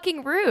so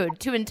fucking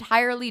rude to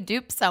entirely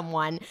dupe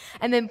someone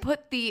and then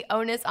put the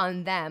onus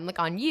on them, like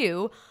on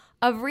you,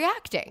 of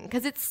reacting.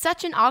 Because it's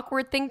such an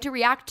awkward thing to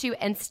react to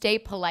and stay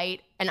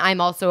polite. And I'm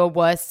also a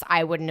wuss.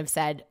 I wouldn't have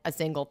said a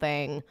single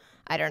thing.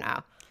 I don't know.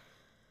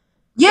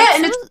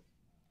 Yeah,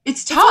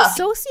 it's tough.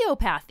 It's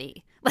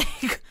sociopathy.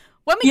 Like,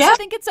 what makes you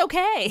think it's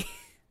okay?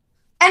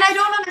 And I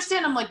don't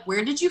understand. I'm like,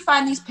 where did you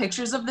find these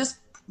pictures of this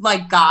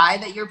like guy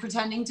that you're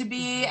pretending to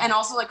be? And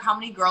also like, how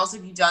many girls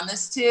have you done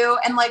this to?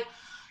 And like,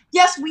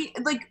 yes, we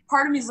like,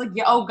 part of me is like,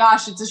 yeah, oh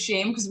gosh, it's a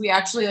shame because we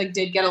actually like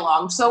did get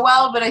along so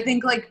well. But I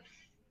think like,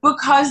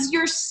 because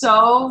you're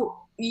so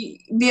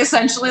the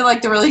essentially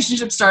like the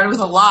relationship started with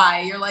a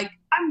lie, you're like,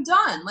 I'm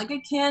done. Like I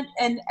can't,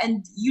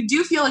 and you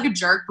do feel like a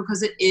jerk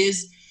because it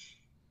is,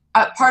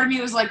 part of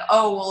me was like,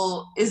 oh,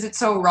 well, is it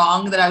so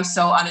wrong that I was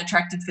so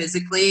unattracted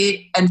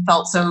physically and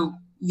felt so,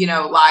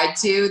 lied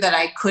to that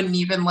I couldn't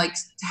even like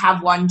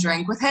have one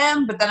drink with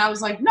him? But then I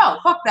was like, no,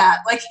 fuck that.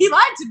 Like he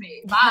lied to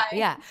me. Bye.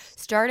 Yeah.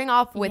 Starting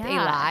off with a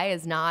Yeah. lie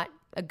is not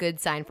a good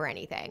sign for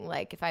anything.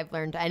 Like if I've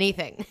learned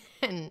anything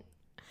in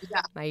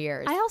my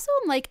years. I also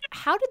am like,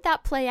 how did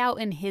that play out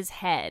in his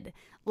head?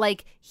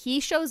 Like he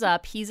shows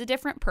up, he's a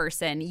different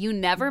person. You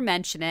never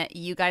mention it.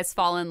 You guys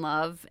fall in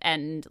love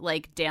and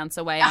like dance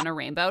away on a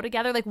rainbow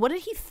together. Like, what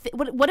did he?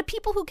 What do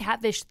people who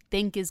catfish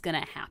think is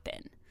gonna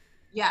happen?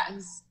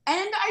 Yes.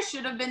 And I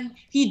should have been,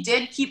 he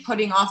did keep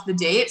putting off the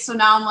date. So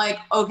now I'm like,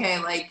 okay,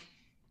 like,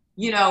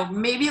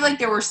 maybe like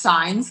there were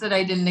signs that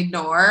I didn't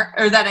ignore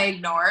or that I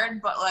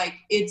ignored, but like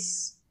it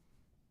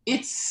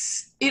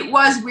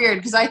was weird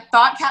because I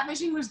thought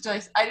catfishing was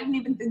I didn't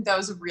even think that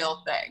was a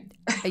real thing.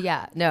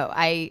 Yeah, no,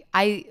 I,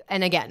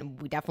 and again,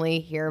 we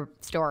definitely hear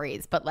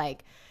stories, but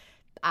like,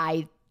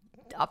 I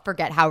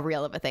forget how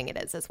real of a thing it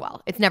is as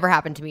well. It's never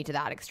happened to me to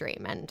that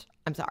extreme, and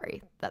I'm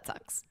sorry, that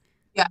sucks.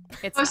 Yeah.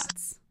 It's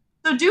nuts.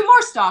 So do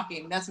more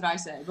stalking. That's what I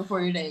say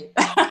before your date.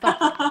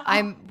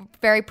 I'm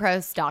very pro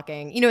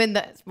stalking,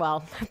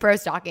 pro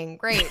stalking,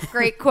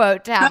 great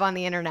quote to have on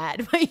the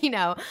internet, but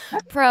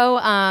pro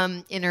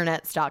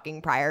internet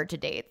stalking prior to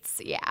dates.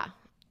 Yeah.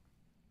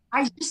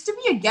 I used to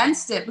be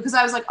against it because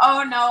I was like,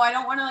 oh no, I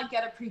don't want to like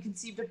get a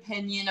preconceived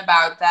opinion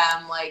about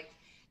them. Like,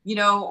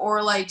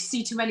 or like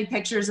see too many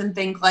pictures and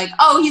think like,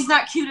 oh, he's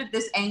not cute at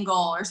this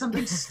angle or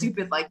something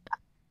stupid like that,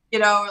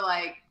 or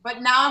like, but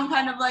now I'm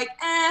kind of like,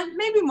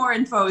 maybe more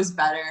info is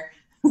better.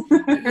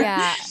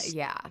 Yeah.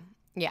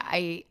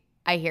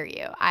 I hear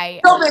you.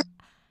 I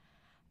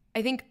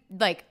think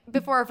like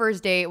before a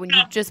first date, when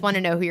you just want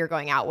to know who you're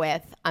going out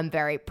with, I'm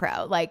very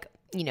pro. Like,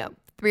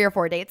 3 or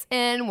 4 dates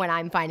in, when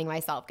I'm finding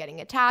myself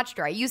getting attached,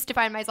 or I used to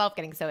find myself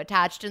getting so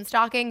attached and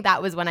stalking,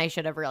 that was when I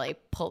should have really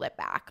pulled it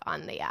back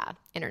on the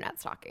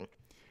internet stalking.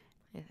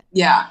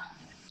 Yeah.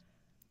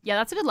 Yeah,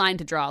 that's a good line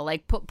to draw.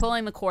 Like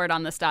pulling the cord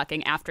on the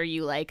stalking after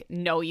you like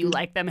know you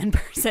like them in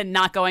person,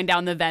 not going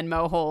down the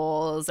Venmo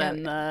holes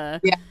and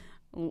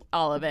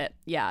all of it.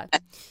 Yeah,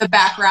 the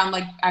background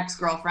like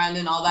ex-girlfriend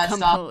and all that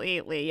stuff.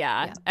 Completely.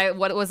 Yeah.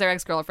 What was their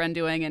ex-girlfriend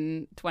doing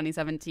in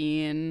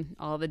 2017?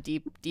 All the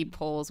deep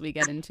holes we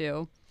get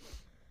into.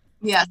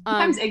 Yeah,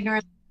 sometimes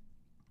ignorant.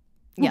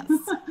 Yes.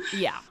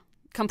 Yeah,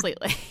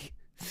 completely.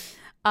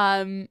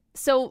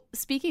 So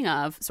speaking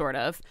of, sort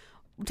of.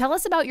 Tell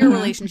us about your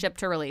relationship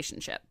to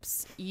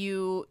relationships.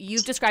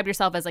 You've described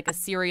yourself as like a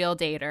serial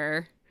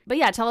dater. But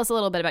yeah, tell us a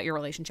little bit about your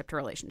relationship to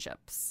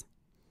relationships.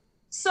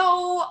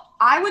 So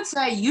I would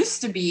say I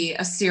used to be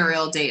a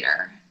serial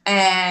dater.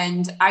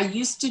 And I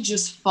used to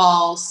just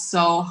fall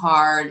so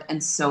hard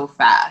and so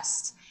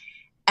fast.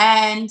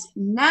 And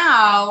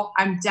now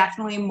I'm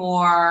definitely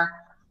more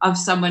of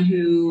someone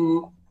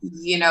who,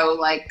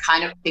 like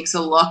kind of takes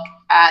a look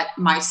at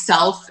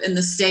myself in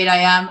the state I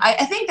am.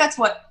 I think that's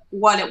what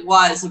it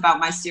was about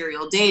my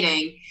serial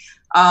dating.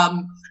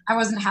 I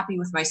wasn't happy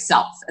with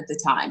myself at the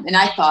time. And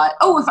I thought,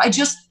 oh, if I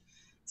just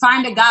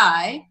find a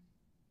guy,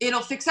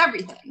 it'll fix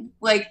everything.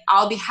 Like,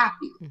 I'll be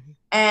happy. Mm-hmm.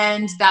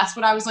 And that's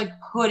what I was like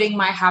putting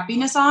my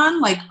happiness on.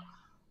 Like,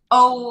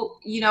 oh,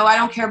 I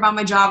don't care about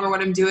my job or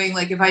what I'm doing.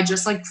 Like, if I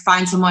just like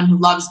find someone who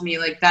loves me,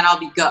 like, then I'll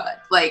be good.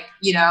 Like,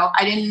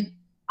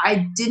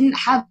 I didn't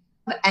have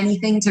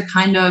anything to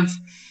kind of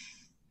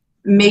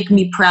make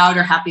me proud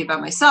or happy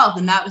about myself.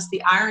 And that was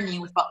the irony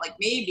with, but like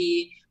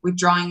maybe with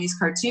drawing these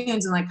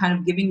cartoons and like kind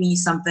of giving me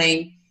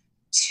something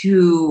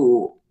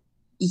to,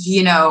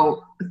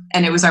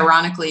 and it was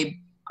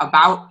ironically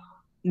about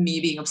me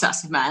being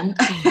obsessed with men,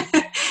 but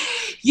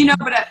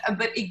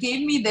it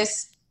gave me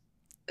this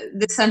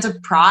sense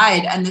of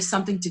pride and this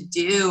something to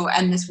do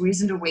and this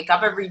reason to wake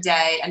up every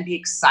day and be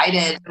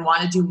excited and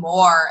want to do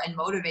more and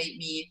motivate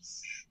me,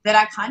 that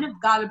I kind of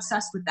got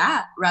obsessed with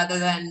that rather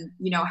than,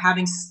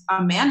 having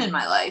a man in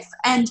my life.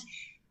 And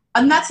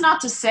that's not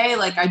to say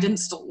like I didn't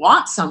still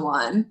want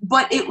someone,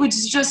 but it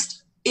was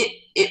just,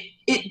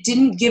 it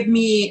didn't give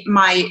me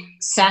my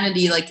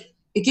sanity. Like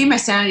it gave my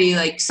sanity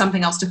like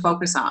something else to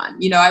focus on.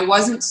 I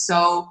wasn't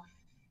so,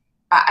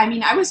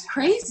 I was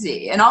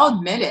crazy and I'll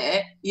admit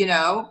it,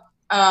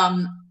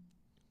 and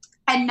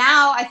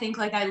now I think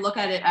like I look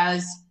at it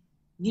as,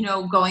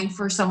 going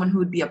for someone who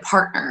would be a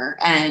partner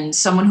and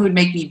someone who would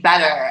make me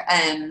better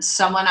and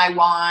someone I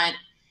want,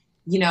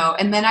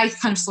 and then I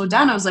kind of slowed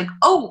down. I was like,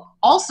 oh,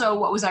 also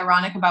what was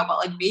ironic about, but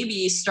like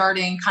maybe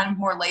starting kind of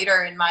more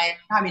later in my,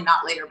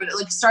 not later, but it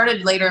like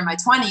started later in my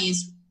 20s.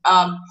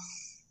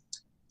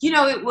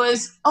 It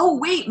was, oh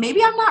wait,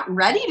 maybe I'm not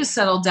ready to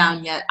settle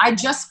down yet. I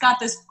just got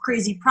this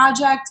crazy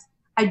project.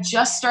 I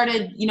just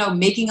started,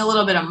 making a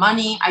little bit of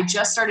money. I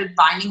just started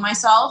finding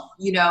myself,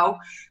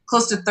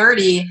 close to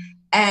 30.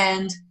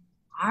 And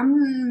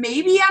I'm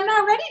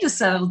not ready to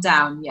settle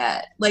down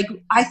yet. Like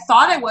I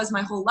thought I was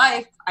my whole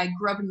life. I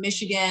grew up in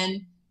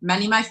Michigan.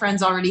 Many of my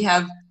friends already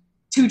have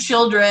 2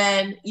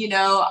 children,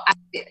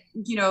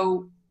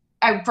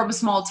 I'm from a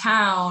small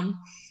town,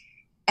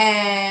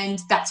 and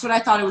that's what I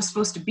thought it was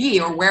supposed to be,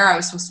 or where I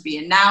was supposed to be.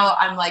 And now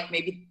I'm like,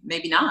 maybe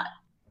not.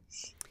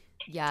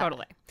 Yeah.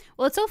 Totally.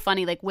 Well, it's so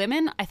funny. Like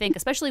women, I think,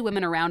 especially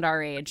women around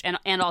our age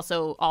and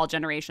also all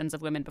generations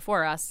of women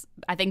before us,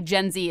 I think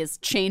Gen Z is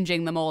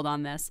changing the mold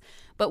on this.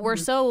 But we're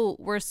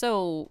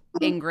so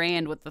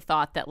ingrained with the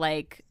thought that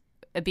like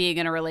being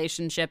in a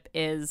relationship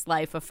is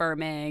life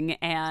affirming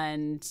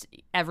and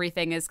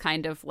everything is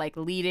kind of like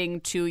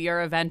leading to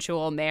your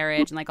eventual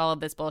marriage and like all of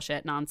this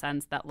bullshit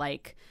nonsense that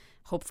like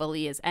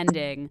hopefully is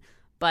ending.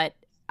 But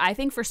I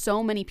think for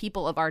so many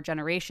people of our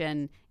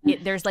generation,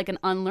 there's like an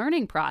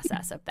unlearning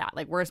process of that.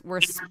 Like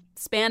we're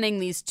spanning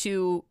these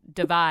 2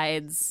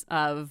 divides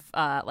of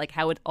like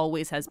how it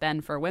always has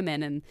been for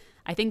women. And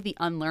I think the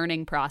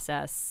unlearning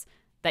process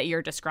that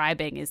you're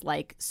describing is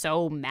like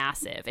so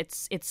massive.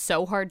 It's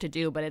so hard to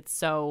do, but it's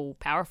so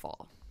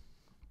powerful.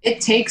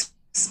 It takes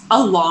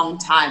a long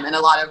time and a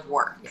lot of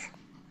work.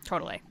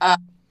 Totally.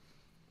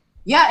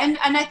 Yeah,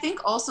 and I think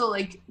also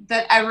like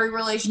that every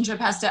relationship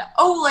has to,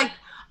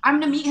 I'm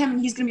gonna meet him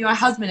and he's gonna be my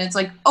husband. It's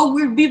like,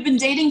 we've been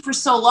dating for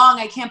so long.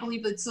 I can't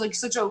believe it's like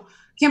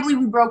can't believe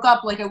we broke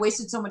up. Like I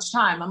wasted so much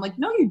time. I'm like,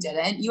 no, you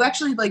didn't. You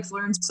actually like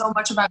learned so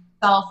much about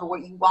yourself or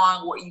what you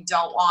want, what you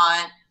don't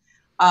want.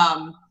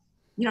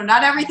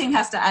 Not everything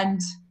has to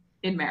end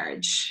in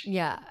marriage.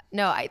 Yeah.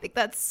 No, I think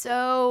that's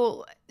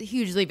so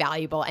hugely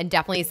valuable and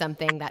definitely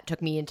something that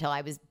took me until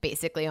I was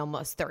basically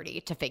almost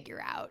 30 to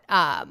figure out.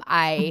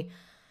 I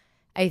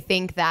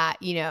think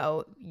that,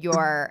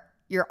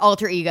 your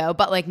alter ego,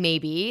 but like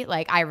maybe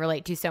like I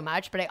relate to so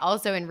much, but I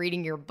also in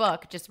reading your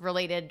book just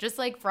related just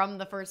like from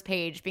the first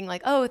page being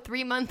like,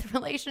 3-month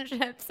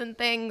relationships and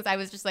things. I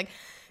was just like,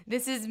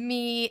 this is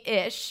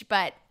me-ish,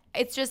 but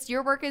it's just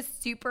your work is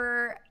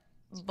super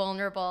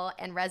vulnerable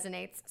and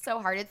resonates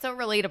so hard. It's so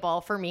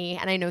relatable for me,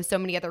 and I know so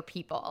many other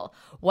people.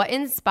 What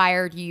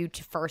inspired you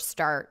to first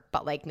start,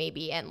 but like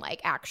maybe in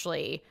like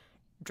actually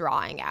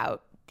drawing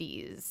out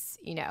these,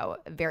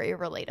 very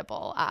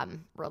relatable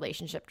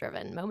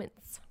relationship-driven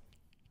moments?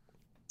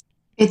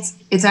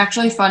 It's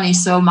actually funny.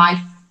 So my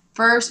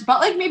first, but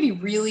like maybe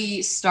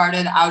really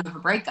started out of a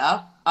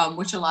breakup,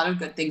 which a lot of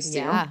good things do.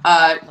 Yeah,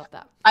 love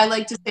that. I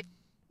like to say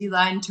the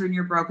line, turn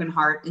your broken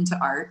heart into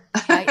art.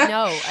 I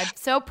know. I'm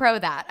so pro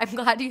that. I'm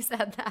glad you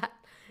said that.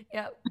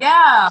 Yep.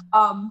 Yeah.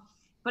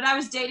 But I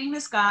was dating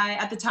this guy.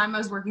 At the time I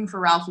was working for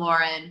Ralph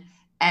Lauren,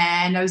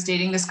 and I was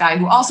dating this guy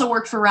who also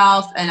worked for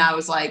Ralph. And I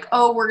was like,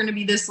 we're going to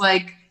be this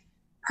like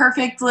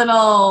perfect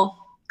little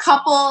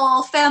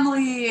couple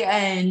family.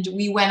 And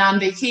we went on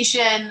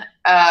vacation.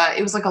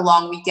 It was like a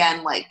long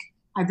weekend. Like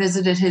I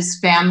visited his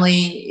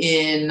family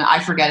in, I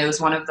forget, it was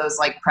one of those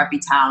like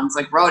preppy towns,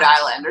 like Rhode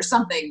Island or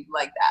something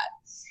like that.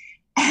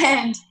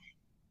 And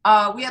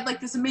we had like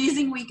this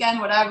amazing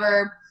weekend,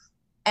 whatever.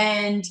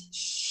 And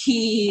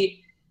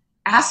he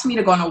asked me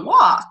to go on a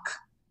walk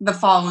the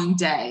following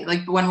day,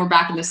 like when we're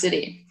back in the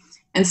city.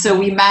 And so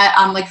we met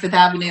on like 5th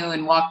Avenue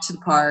and walked to the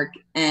park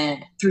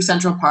and through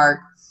Central Park.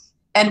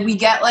 And we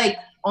get like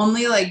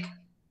only like,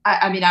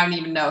 I don't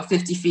even know,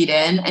 50 feet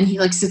in. And he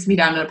like sits me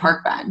down at a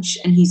park bench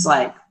and he's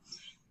like,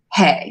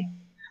 hey,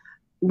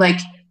 like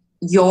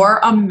you're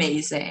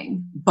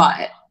amazing,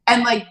 but,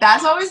 and like,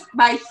 that's always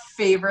my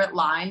favorite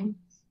line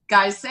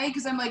guys say.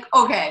 Cause I'm like,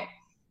 okay,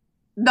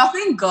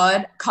 nothing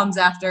good comes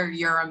after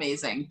you're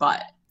amazing,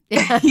 but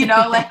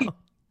like,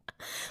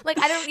 like,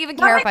 I don't even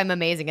care if I'm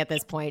amazing at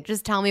this point.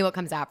 Just tell me what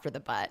comes after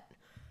the but.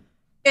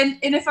 And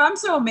if I'm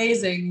so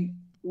amazing,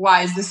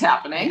 why is this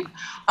happening?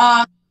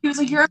 He was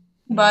like, you're amazing,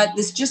 but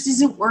this just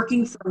isn't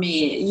working for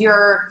me.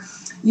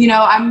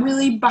 I'm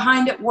really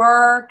behind at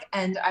work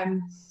and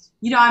I'm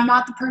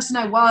not the person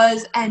I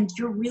was. And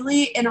you're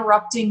really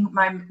interrupting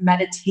my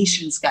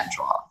meditation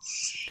schedule.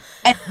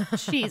 And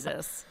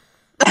Jesus.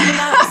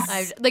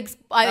 Right.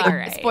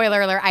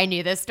 Spoiler alert, I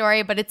knew this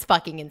story, but it's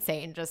fucking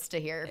insane just to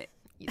hear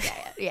you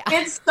say it. Yeah.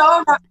 It's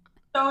so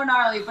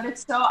gnarly, but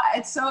it's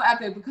so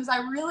epic because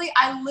I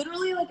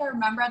literally like, I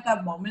remember at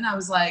that moment, I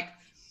was like,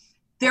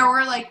 there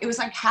were like, it was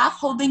like half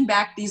holding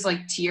back these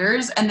like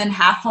tears and then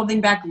half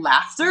holding back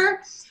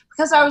laughter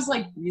because I was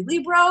like, really,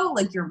 bro?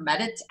 Like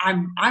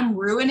I'm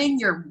ruining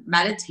your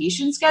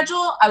meditation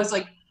schedule. I was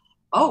like,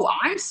 oh,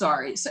 I'm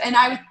sorry. So, and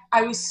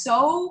I was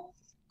so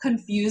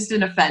confused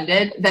and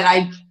offended that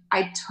I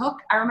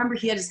remember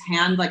he had his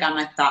hand like on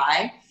my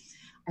thigh.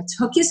 I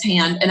took his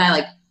hand and I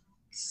like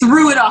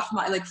flung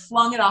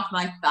it off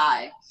my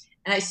thigh.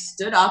 And I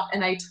stood up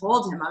and I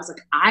told him, I was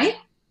like, I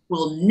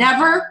will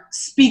never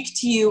speak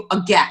to you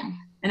again.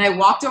 And I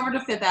walked over to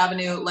 5th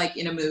Avenue like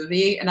in a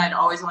movie, and I'd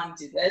always wanted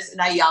to do this. And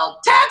I yelled,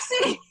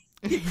 taxi!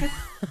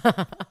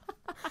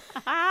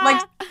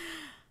 like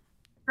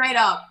straight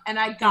up. And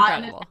I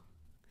got in it,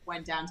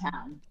 went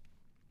downtown.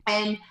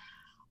 And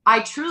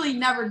I truly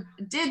never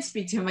did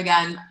speak to him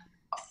again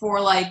for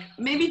like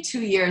maybe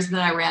 2 years. And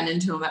then I ran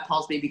into him at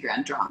Paul's Baby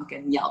Grand drunk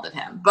and yelled at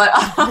him. But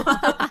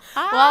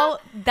Well,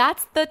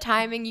 that's the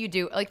timing you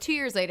do. Like 2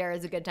 years later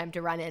is a good time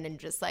to run in and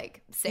just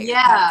like say your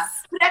yeah,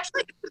 piece. but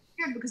actually it was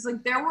weird because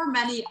like there were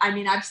many, I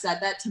mean, I've said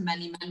that to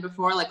many men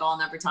before, like, I'll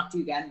never talk to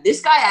you again.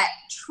 This guy,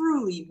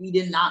 truly, we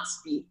did not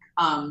speak.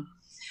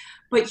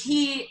 But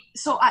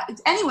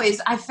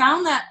anyways, I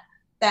found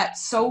that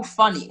so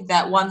funny,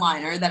 that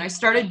one-liner, that I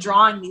started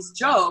drawing these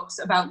jokes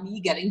about me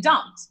getting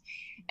dumped.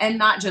 And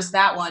not just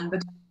that one,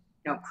 but,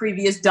 you know,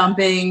 previous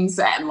dumpings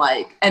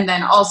and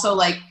then also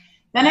like,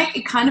 then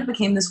it kind of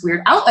became this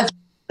weird outlet.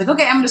 Like,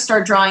 okay, I'm going to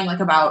start drawing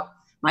like about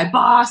my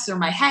boss or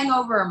my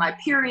hangover or my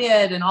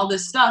period and all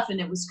this stuff.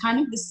 And it was kind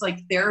of this like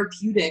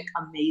therapeutic,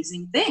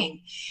 amazing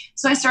thing.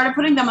 So I started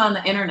putting them on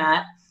the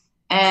internet.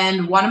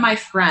 And one of my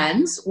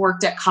friends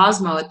worked at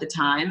Cosmo at the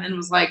time and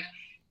was like,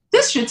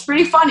 this shit's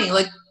pretty funny.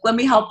 Like, let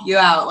me help you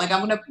out. Like,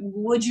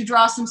 would you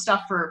draw some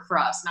stuff for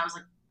us? And I was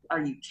like,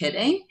 are you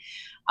kidding?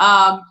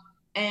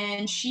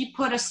 And she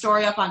put a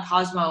story up on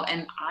Cosmo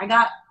and I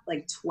got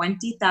like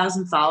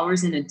 20,000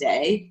 followers in a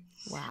day.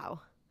 Wow.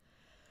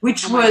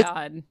 Which Oh my was,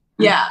 God.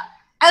 yeah.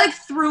 I like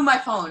threw my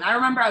phone. I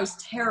remember I was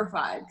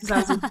terrified because I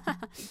was like,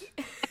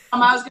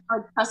 I was going to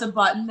like press a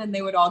button and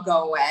they would all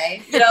go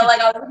away. You know,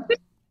 like I was like,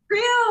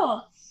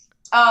 real.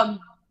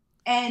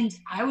 And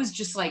I was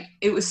just like,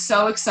 it was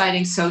so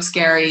exciting, so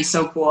scary,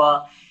 so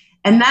cool.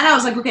 And then I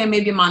was like, okay,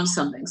 maybe I'm onto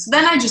something. So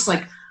then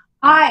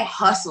I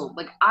hustled.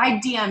 Like I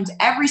DM'd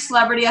every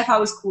celebrity I thought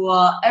was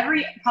cool,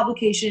 every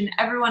publication,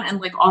 everyone, and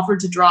like offered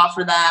to draw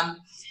for them,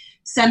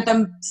 sent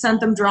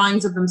them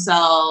drawings of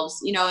themselves,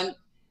 you know, and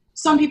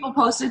some people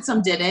posted,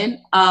 some didn't.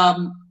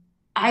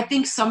 I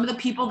think some of the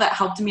people that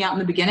helped me out in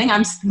the beginning,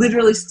 I'm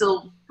literally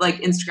still like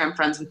Instagram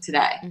friends with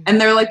today. And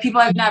they're like people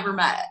I've never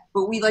met,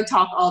 but we like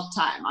talk all the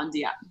time on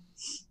DM.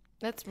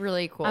 That's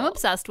really cool. I'm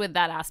obsessed with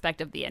that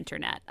aspect of the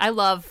internet. I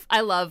love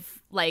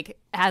like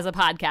as a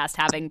podcast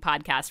having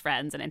podcast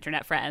friends and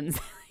internet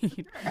friends.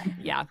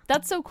 Yeah,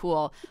 that's so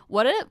cool.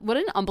 What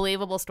an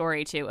unbelievable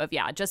story too of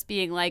just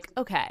being like,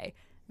 okay,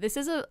 this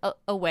is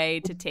a way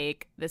to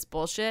take this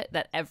bullshit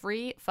that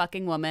every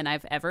fucking woman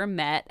I've ever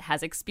met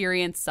has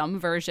experienced some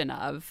version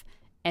of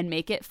and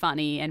make it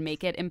funny and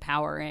make it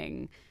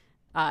empowering.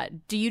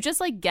 Do you just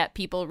like get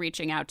people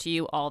reaching out to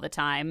you all the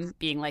time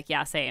being like,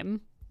 yeah, same?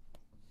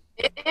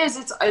 It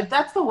is.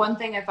 That's the one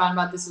thing I found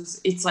about this is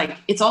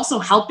it's also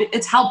helped.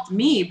 It's helped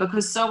me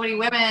because so many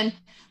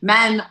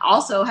men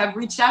also have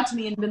reached out to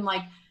me and been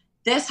like,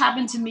 this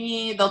happened to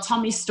me. They'll tell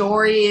me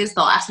stories.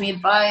 They'll ask me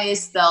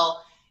advice.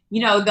 They'll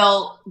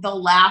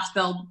laugh.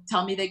 They'll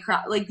tell me they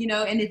cry. Like, you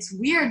know, and it's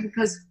weird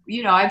because,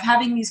 you know, I'm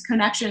having these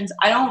connections.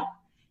 I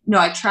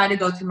try to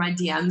go through my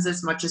DMs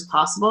as much as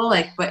possible.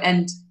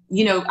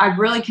 You know, I'm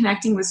really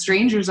connecting with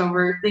strangers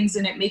over things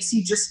and it makes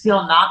you just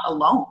feel not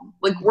alone.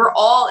 Like we're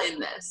all in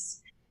this,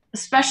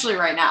 especially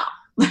right now.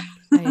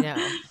 I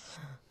know.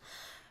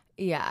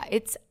 Yeah.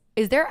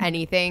 Is there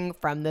anything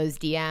from those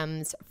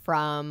DMs,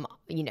 from,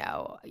 you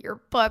know,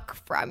 your book,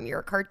 from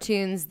your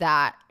cartoons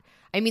that,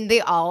 I mean, they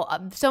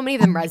all, so many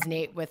of them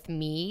resonate with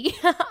me,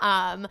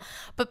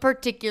 but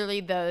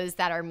particularly those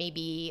that are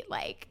maybe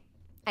like,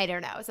 I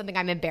don't know, something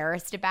I'm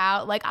embarrassed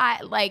about.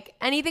 Like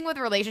anything with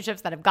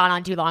relationships that have gone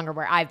on too long or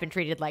where I've been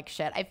treated like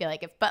shit. I feel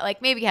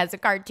like maybe has a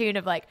cartoon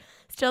of like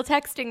still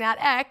texting that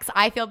ex.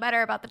 I feel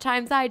better about the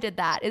times I did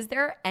that. Is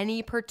there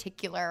any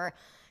particular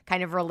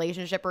kind of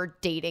relationship or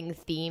dating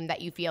theme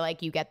that you feel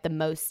like you get the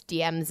most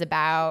DMs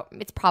about?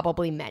 It's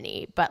probably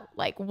many, but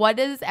like what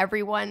is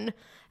everyone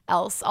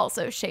else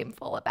also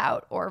shameful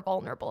about or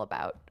vulnerable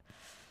about?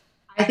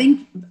 I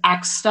think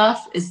ex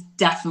stuff is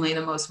definitely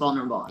the most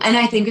vulnerable. And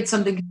I think it's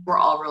something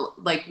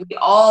we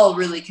all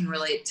really can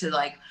relate to,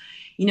 like,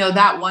 you know,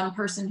 that one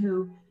person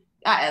who,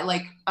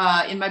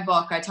 in my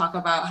book, I talk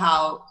about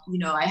how, you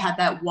know, I had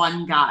that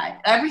one guy.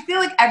 I feel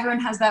like everyone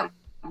has that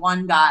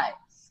one guy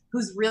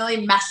who's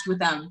really messed with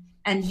them.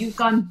 And you've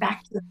gone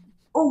back to them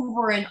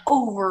over and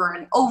over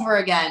and over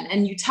again.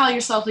 And you tell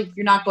yourself, like,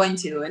 you're not going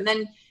to. And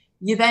then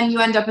you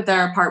end up at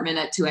their apartment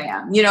at 2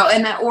 a.m., you know,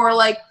 or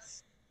like,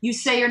 you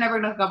say you're never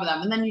going to hook up with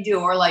them, and then you do.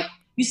 Or like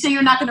you say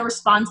you're not going to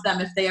respond to them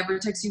if they ever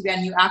text you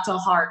again. You act all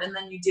hard, and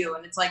then you do.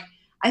 And it's like,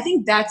 I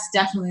think that's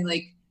definitely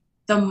like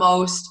the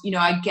most, you know,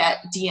 I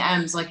get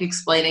DMs like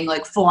explaining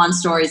like full on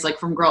stories like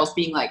from girls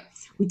being like,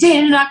 we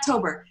dated in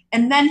October,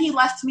 and then he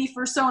left me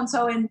for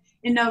so-and-so in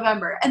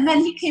November. And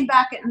then he came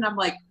back, and I'm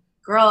like,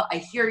 girl, I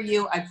hear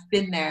you. I've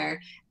been there.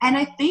 And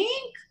I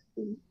think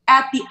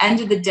at the end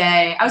of the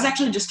day, I was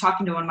actually just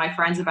talking to one of my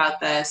friends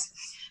about this.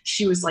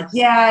 She was like,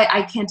 yeah,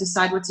 I can't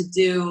decide what to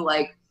do.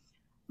 Like,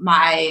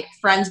 my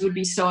friends would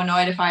be so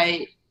annoyed if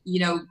I, you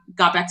know,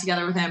 got back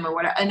together with him or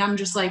whatever. And I'm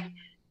just like,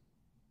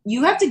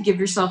 you have to give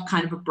yourself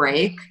kind of a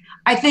break.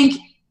 I think,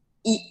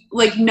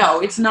 like, no,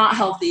 it's not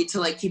healthy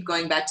to, like, keep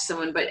going back to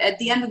someone. But at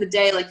the end of the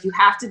day, like, you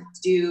have to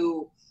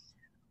do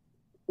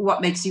what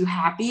makes you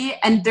happy,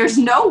 and there's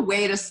no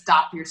way to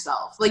stop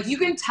yourself. Like you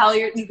can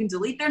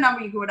delete their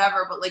number, you can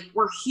whatever, but like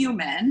we're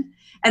human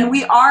and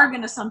we are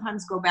going to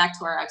sometimes go back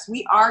to our ex.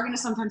 We are going to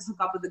sometimes hook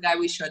up with the guy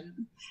we shouldn't.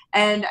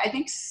 And I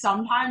think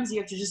sometimes you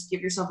have to just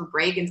give yourself a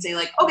break and say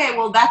like, okay,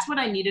 well that's what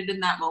I needed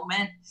in that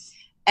moment.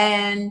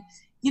 And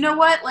you know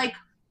what, like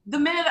the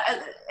minute,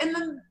 and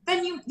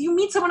then you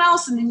meet someone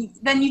else and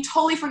then you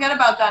totally forget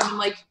about them and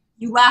like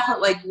you laugh at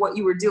like what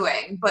you were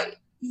doing. But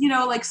you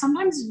know, like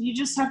sometimes you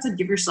just have to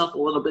give yourself a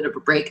little bit of a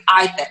break.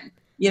 I think,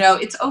 you know,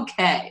 it's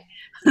okay.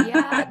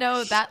 Yeah,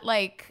 no, that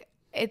like,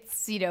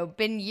 it's, you know,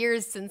 been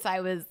years since I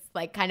was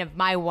like kind of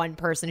my one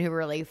person who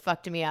really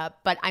fucked me up.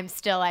 But I'm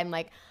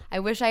like, I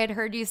wish I had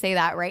heard you say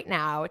that right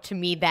now to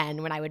me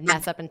then when I would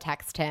mess up and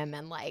text him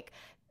and like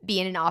be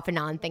in an off and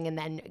on thing and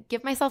then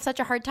give myself such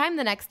a hard time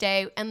the next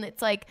day. And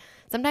it's like,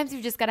 sometimes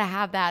you just got to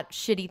have that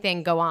shitty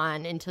thing go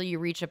on until you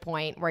reach a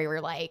point where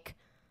you're like,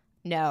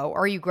 no,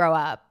 or you grow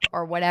up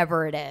or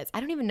whatever it is. I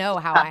don't even know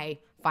how I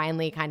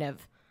finally I feel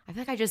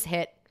like I just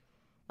hit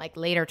like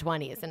later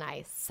 20s and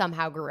I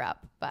somehow grew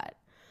up, but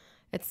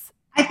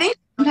I think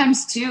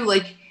sometimes too,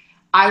 like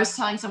I was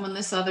telling someone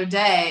this other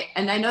day,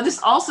 and I know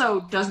this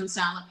also doesn't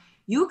sound like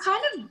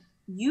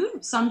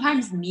you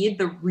sometimes need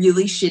the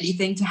really shitty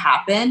thing to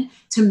happen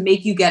to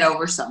make you get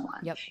over someone.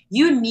 Yep.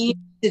 You need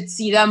to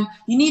see them.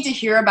 You need to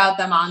hear about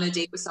them on a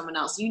date with someone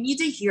else. You need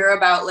to hear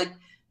about like,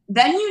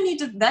 then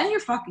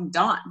you're fucking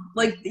done.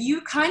 Like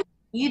you kind of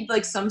need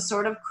like some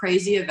sort of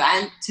crazy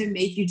event to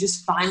make you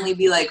just finally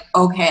be like,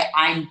 okay,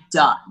 I'm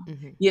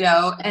done, you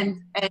know?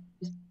 And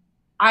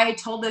I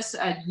told this,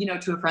 you know,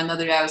 to a friend the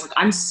other day, I was like,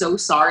 I'm so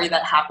sorry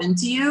that happened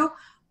to you,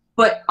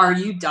 but are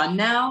you done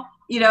now?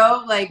 You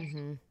know, like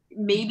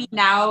maybe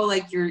now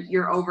like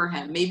you're over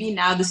him. Maybe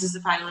now this is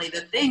finally the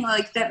thing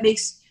like that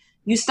makes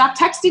you stop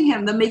texting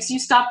him, that makes you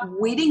stop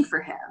waiting for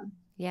him.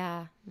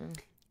 Yeah.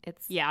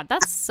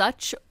 That's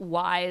such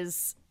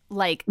wise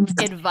like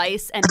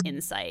advice and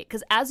insight.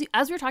 Because as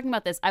we were talking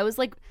about this, I was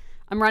like,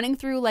 I'm running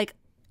through like,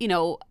 you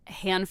know, a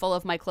handful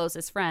of my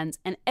closest friends,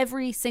 and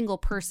every single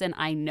person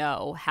I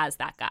know has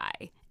that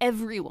guy.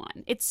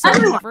 Everyone. It's so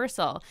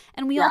universal.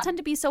 And we all tend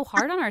to be so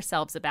hard on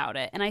ourselves about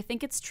it. And I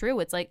think it's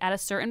true. It's like at a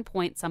certain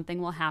point, something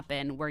will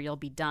happen where you'll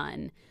be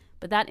done.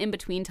 But that in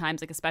between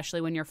times, like especially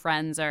when your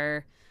friends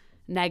are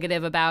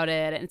negative about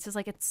it, and it's just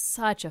like it's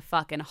such a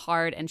fucking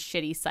hard and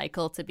shitty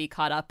cycle to be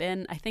caught up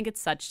in. I think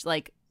it's such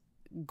like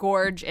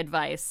gorge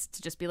advice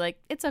to just be like,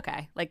 it's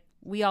okay, like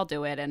we all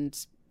do it, and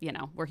you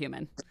know, we're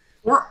human.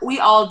 We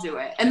all do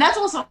it, and that's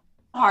also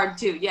hard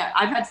too. Yeah,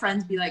 I've had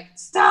friends be like,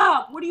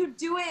 stop, what are you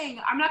doing?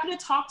 I'm not going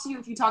to talk to you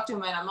if you talk to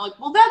him. And I'm like,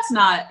 well, that's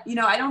not, you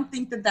know, I don't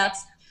think that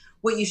that's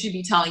what you should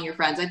be telling your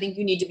friends. I think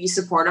you need to be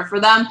supportive for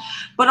them,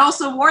 but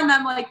also warn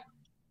them like,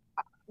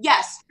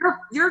 yes,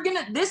 you're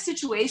gonna, this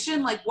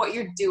situation, like what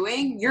you're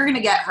doing, you're gonna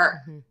get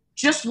hurt.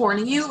 Just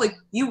warning you, like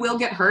you will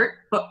get hurt.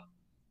 But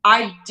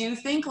I do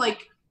think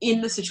like in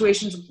the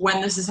situations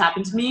when this has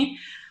happened to me,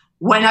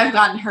 when I've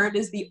gotten hurt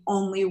is the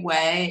only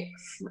way,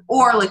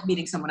 or like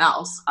meeting someone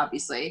else,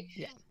 obviously.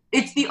 Yeah.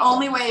 It's the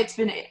only way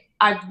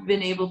I've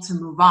been able to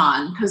move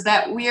on, because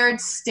that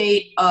weird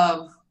state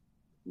of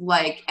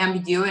like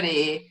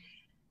ambiguity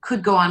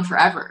could go on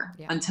forever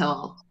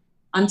until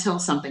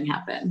something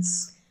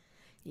happens.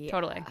 Yeah.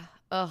 Totally.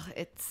 Ugh,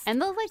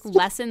 and the like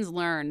lessons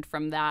learned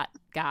from that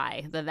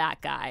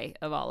guy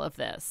of all of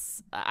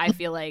this. I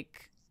feel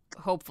like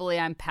hopefully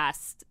I'm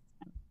past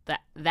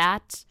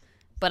that,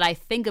 but I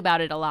think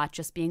about it a lot,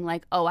 just being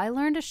like, oh, I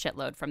learned a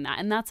shitload from that,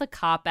 and that's a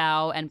cop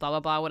out and blah blah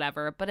blah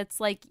whatever. But it's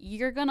like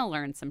you're gonna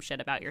learn some shit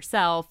about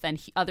yourself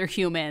and other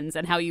humans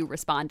and how you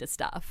respond to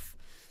stuff.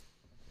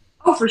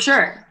 Oh, for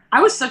sure.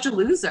 I was such a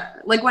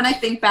loser. Like when I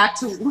think back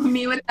to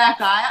me with that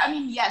guy, I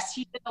mean, yes,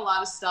 he did a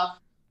lot of stuff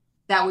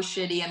that was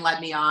shitty and led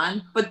me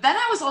on. But then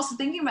I was also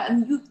thinking about,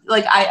 and you,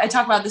 like I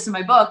talk about this in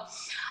my book,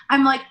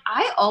 I'm like,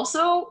 I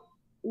also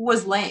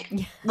was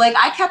lame. Like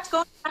I kept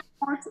going back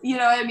and forth, you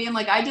know what I mean?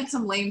 Like I did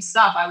some lame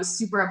stuff. I was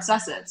super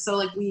obsessive. So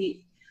like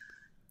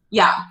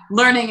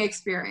learning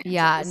experience.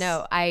 Yeah,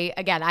 no,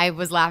 I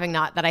was laughing,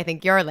 not that I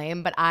think you're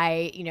lame, but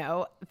I, you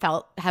know,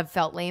 have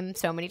felt lame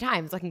so many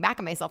times looking back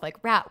at myself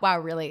like, wow,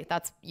 really?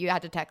 You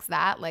had to text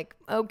that? Like,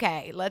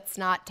 okay, let's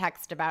not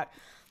text about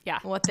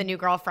what the new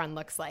girlfriend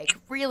looks like.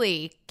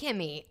 Really,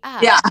 Kimmy?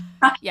 Yeah.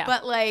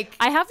 But like,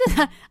 I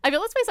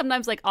feel this way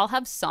sometimes. Like I'll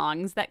have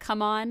songs that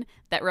come on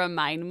that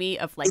remind me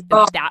of like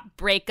that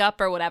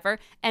breakup or whatever.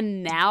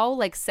 And now,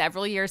 like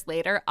several years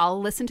later, I'll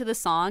listen to the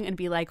song and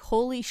be like,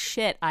 holy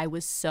shit, I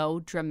was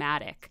so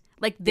dramatic.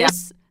 Like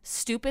this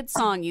stupid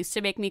song used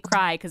to make me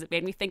cry because it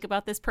made me think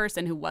about this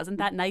person who wasn't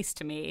that nice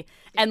to me.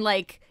 And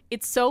like,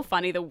 it's so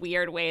funny the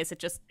weird ways it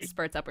just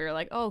spurts up where you're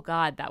like, oh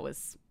God, that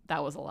was a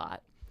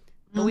lot.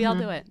 But we all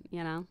do it,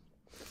 you know?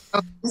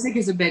 Oh, music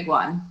is a big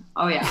one.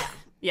 Oh, yeah.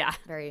 Yeah.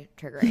 Very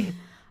triggering.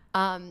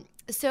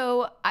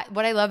 So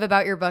what I love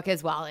about your book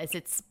as well is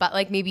but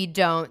like maybe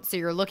don't. So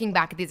you're looking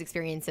back at these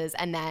experiences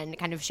and then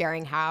kind of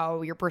sharing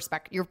how your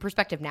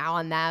perspective now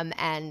on them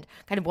and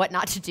kind of what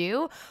not to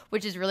do,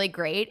 which is really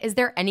great. Is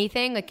there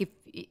anything like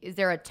is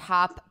there a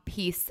top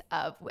piece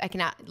of,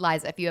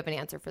 Liza, if you have an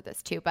answer for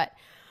this too, but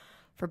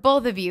for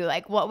both of you,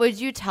 like, what would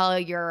you tell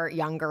your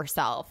younger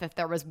self if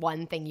there was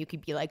one thing you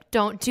could be like,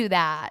 don't do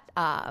that?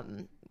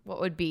 What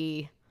would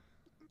be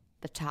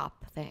the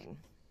top thing?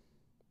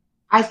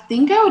 I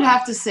think I would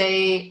have to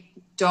say,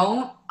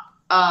 don't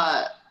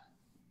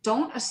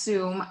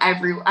assume I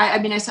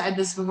mean, I said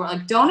this before,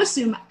 like, don't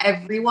assume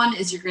everyone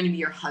is going to be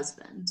your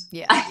husband.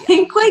 Yeah. I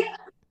think, like,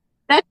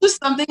 that's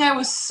just something I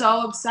was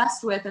so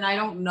obsessed with, and I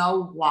don't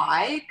know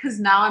why, because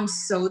now I'm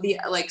so the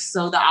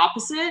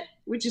opposite,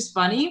 which is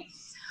funny.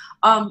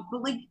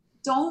 But like,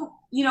 don't,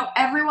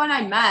 everyone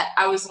I met,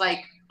 I was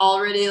like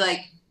already like,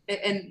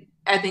 and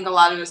I think a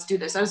lot of us do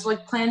this. I was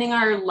like planning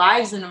our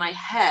lives into my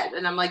head,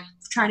 and I'm like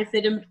trying to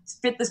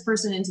fit this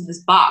person into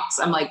this box.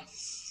 I'm like,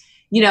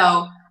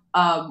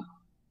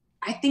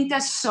 I think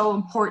that's so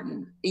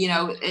important.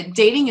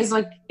 Dating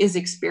is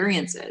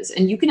experiences,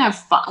 and you can have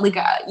fun. Like,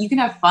 you can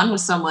have fun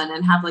with someone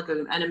and have like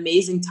an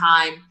amazing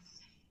time.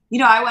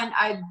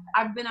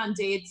 I've been on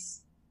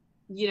dates,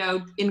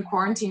 in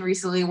quarantine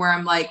recently where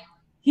I'm like,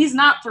 he's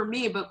not for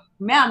me, but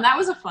man, that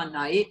was a fun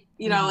night.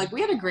 Like,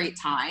 we had a great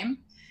time,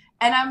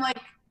 and I'm like,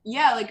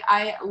 yeah, like,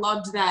 I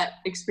loved that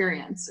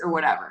experience or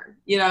whatever.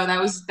 That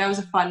was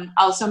a fun,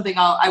 something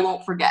I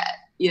won't forget.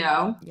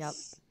 Yep.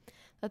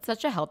 That's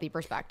such a healthy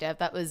perspective.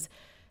 That was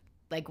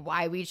like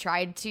why we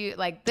tried to,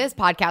 like, this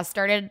podcast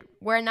started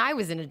when I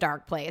was in a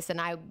dark place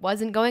and I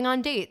wasn't going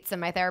on dates,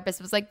 and my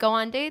therapist was like, go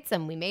on dates,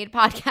 and we made a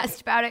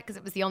podcast about it because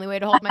it was the only way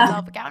to hold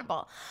myself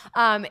accountable.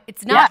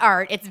 It's not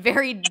art. It's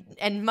very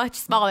and much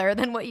smaller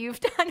than what you've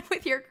done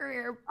with your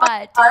career,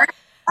 but art.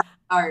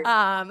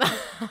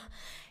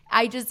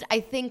 I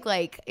think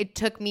like it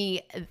took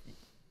me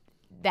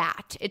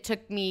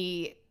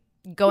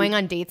going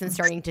on dates and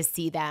starting to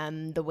see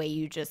them the way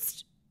you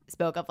just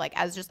spoke of, like,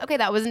 as just, okay,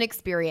 that was an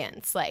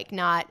experience, like,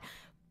 not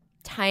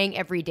tying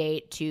every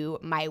date to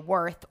my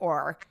worth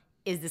or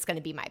is this going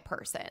to be my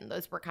person.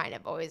 Those were kind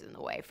of always in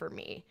the way for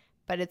me,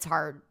 but it's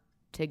hard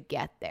to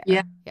get there.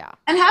 Yeah.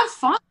 And have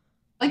fun.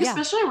 Like,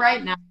 especially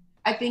right now,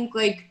 I think,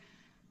 like,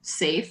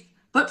 safe,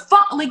 but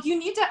fun. Like, we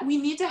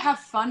need to have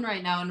fun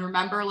right now and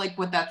remember, like,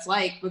 what that's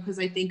like, because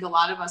I think a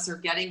lot of us are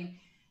getting,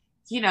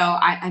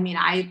 I mean,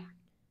 I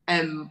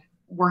am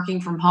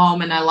working from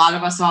home, and a lot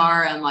of us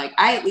are, and like,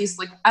 I, at least,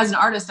 like, as an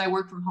artist, I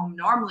work from home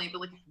normally, but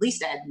like, at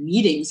least I had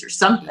meetings or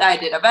something. I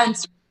did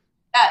events or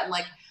that, and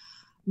like,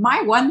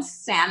 my one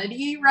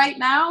sanity right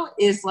now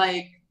is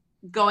like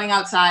going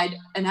outside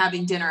and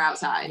having dinner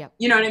outside. Yep.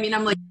 You know what I mean?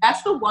 I'm like,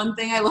 that's the one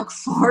thing I look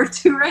forward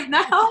to right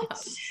now.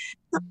 So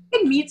we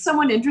can meet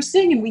someone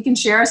interesting and we can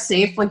share a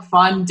safe, like,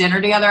 fun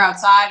dinner together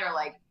outside, or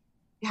like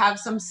have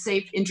some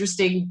safe,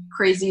 interesting,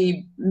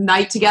 crazy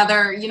night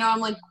together.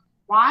 I'm like,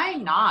 why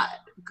not?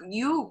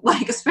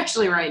 Like,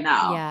 especially right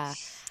now. Yeah,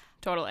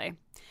 totally.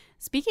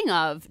 Speaking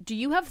of, do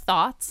you have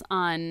thoughts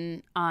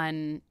on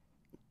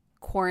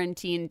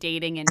quarantine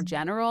dating in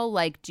general?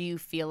 Like, do you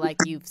feel like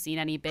you've seen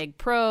any big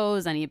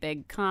pros, any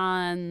big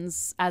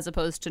cons, as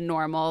opposed to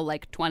normal,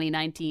 like,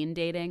 2019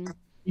 dating?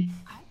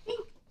 I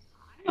think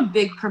I'm a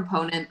big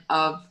proponent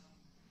of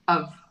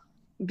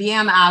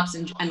BM apps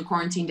and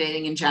quarantine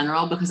dating in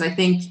general, because I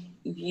think,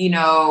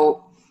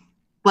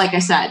 like I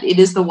said, it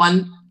is the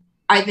one.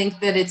 I think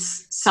that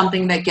it's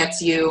something that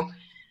gets you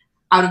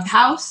out of the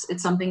house.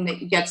 It's something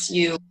that gets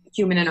you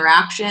human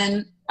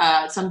interaction.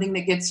 It's something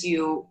that gets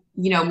you,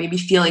 maybe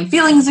feeling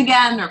feelings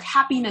again, or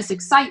happiness,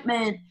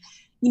 excitement,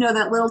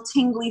 that little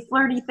tingly,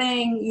 flirty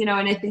thing,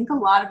 and I think a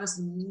lot of us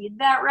need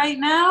that right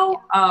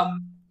now,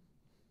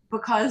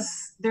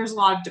 because there's a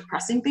lot of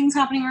depressing things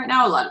happening right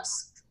now, a lot of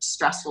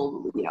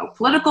stressful,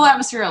 political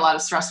atmosphere, a lot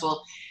of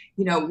stressful,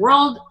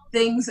 world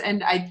things.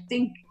 And I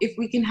think if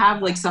we can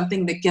have like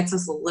something that gets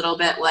us a little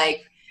bit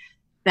like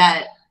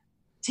that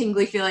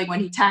tingly feeling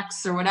when he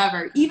texts or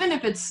whatever, even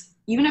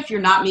if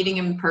you're not meeting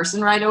him in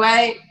person right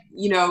away,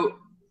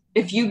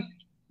 if you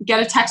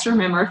get a text from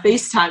him or a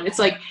FaceTime, it's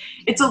like,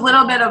 it's a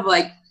little bit of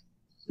like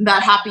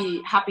that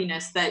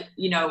happiness that,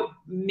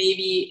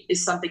 maybe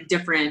is something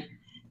different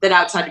than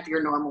outside of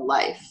your normal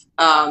life,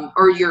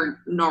 or your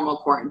normal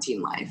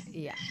quarantine life.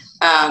 Yeah.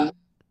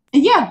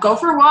 Yeah, go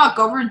for a walk,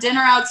 go for a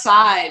dinner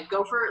outside,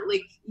 go for,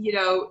 like,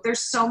 there's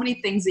so many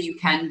things that you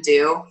can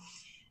do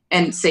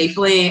and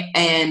safely.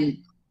 And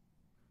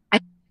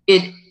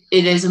it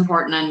is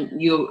important,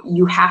 and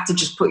you have to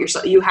just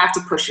you have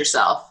to push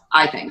yourself,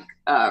 I think,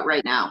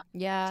 right now.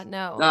 Yeah,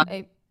 no.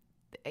 And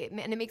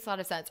it makes a lot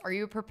of sense. Are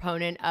you a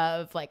proponent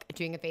of like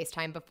doing a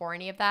FaceTime before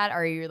any of that? Or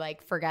are you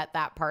like, forget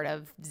that part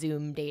of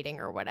Zoom dating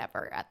or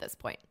whatever at this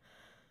point?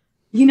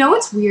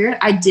 It's weird.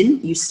 I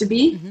didn't used to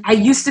be. Mm-hmm. I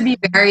used to be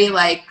very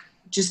like,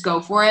 just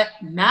go for it.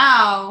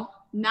 Now,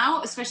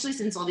 especially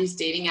since all these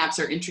dating apps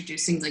are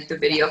introducing like the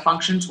video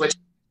functions, which is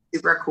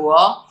super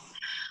cool,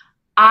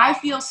 I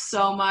feel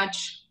so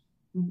much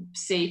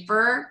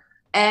safer.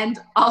 And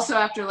also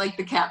after like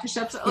the catfish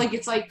episode, like,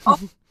 it's like, oh,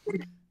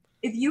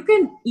 if you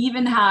can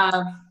even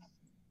have,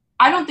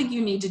 I don't think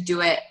you need to do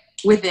it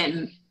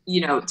within,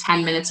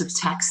 10 minutes of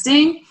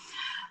texting,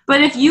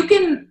 But if you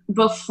can,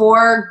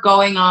 before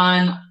going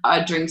on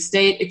a drinks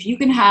date, if you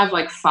can have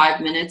like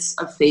 5 minutes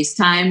of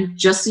FaceTime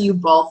just so you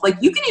both, like,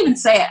 you can even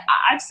say it.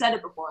 I've said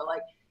it before,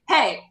 like,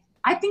 hey,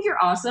 I think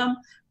you're awesome,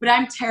 but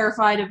I'm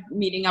terrified of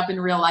meeting up in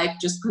real life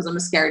just because I'm a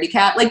scaredy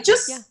cat. Like,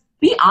 just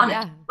be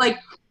honest. Yeah. Like,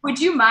 would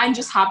you mind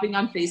just hopping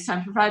on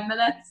FaceTime for 5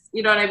 minutes?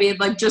 You know what I mean?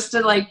 Like, just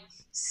to like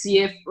see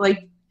if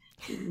like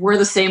we're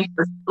the same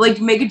person.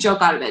 Like, make a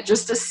joke out of it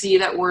just to see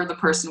that we're the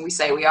person we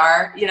say we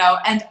are, you know?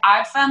 And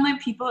I've found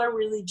like people are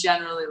really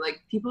generally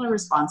like, people are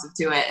responsive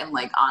to it and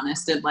like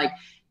honest and like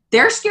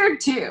they're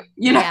scared too,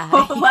 you know?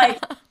 Yeah.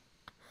 Like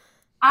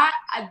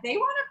they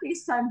want to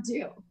FaceTime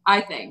too,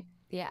 I think.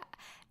 Yeah.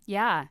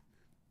 Yeah.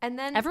 And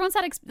then Everyone's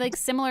had like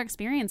similar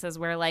experiences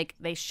where like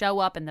they show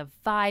up and the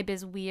vibe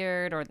is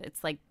weird, or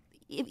it's like,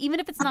 even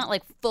if it's not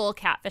like full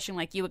catfishing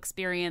like you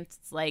experienced,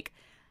 it's like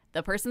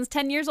the person's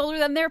 10 years older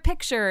than their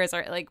pictures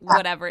or like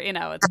whatever, you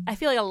know. I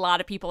feel like a lot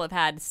of people have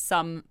had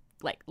some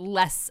like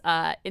less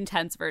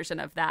intense version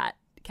of that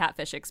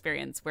catfish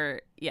experience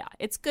where, yeah,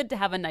 it's good to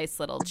have a nice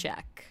little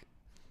check.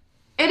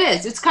 It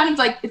is. It's kind of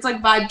like, it's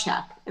like vibe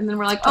check. And then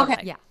we're like,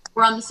 okay, yeah.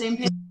 we're on the same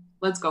page.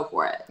 Let's go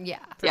for it. Yeah.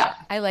 Yeah.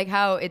 I like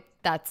how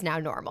that's now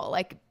normal.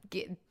 Like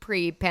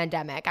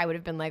pre-pandemic, I would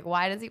have been like,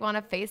 why does he want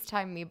to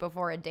FaceTime me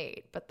before a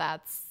date? But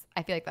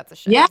I feel like that's a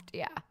shift.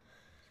 Yeah.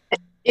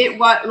 It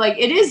was like,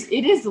 it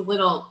is a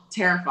little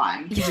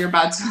terrifying because you're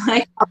about to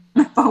like hop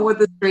on the phone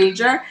with a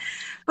stranger.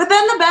 But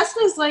then the best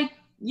is like,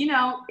 you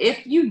know,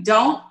 if you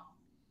don't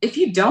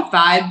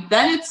vibe,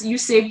 then you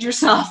saved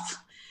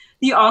yourself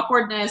the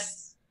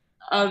awkwardness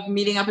of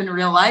meeting up in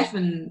real life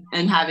and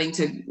having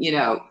to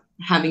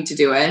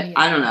do it. Yeah.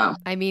 I don't know.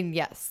 I mean,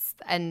 yes.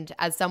 And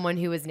as someone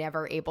who was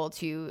never able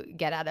to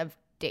get out of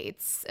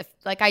dates, if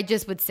like I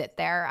just would sit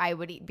there, I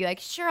would be like,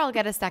 sure, I'll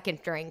get a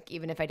second drink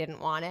even if I didn't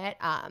want it.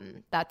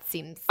 That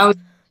seems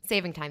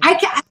saving time. I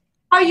can't.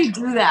 How you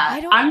do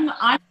that?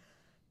 I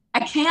I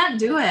can't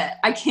do it.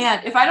 I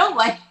can't. If I don't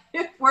like,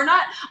 if we're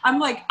not, I'm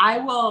like, I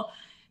will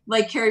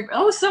like carry,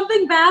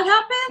 something bad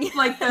happened?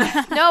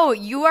 Like, No,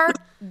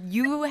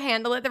 you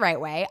handle it the right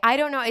way. I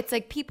don't know. It's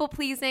like people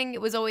pleasing.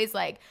 It was always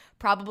like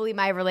probably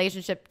my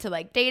relationship to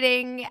like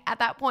dating at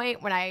that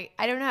point when I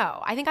don't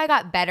know. I think I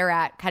got better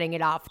at cutting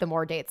it off the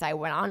more dates I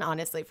went on,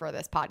 honestly, for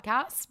this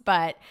podcast.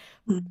 But,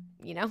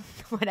 you know,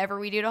 whatever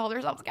we do to hold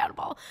ourselves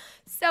accountable.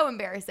 So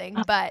embarrassing.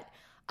 But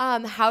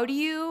how do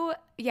you,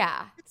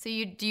 so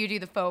do you do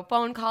the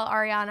phone call,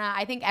 Ariana?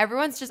 I think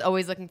everyone's just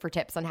always looking for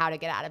tips on how to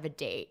get out of a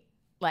date.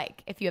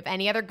 Like, if you have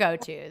any other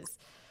go-tos.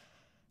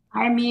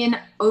 I mean,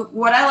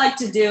 what I like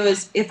to do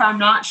is if I'm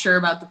not sure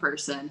about the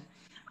person,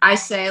 I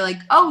say like,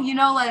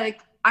 like,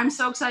 I'm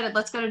so excited.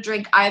 Let's go to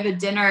drink. I have a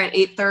dinner at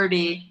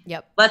 8:30.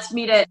 Yep. Let's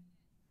meet at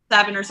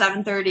 7 or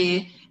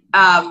 7:30.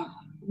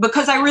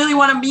 Because I really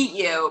want to meet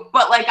you,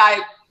 but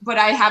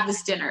I have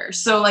this dinner.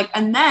 So like,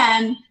 and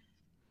then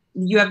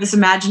you have this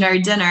imaginary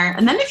dinner.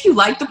 And then if you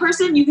like the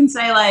person, you can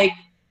say like,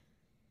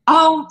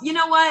 oh, you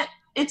know what?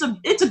 It's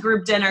a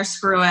group dinner.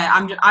 Screw it.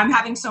 I'm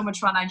having so much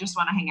fun. I just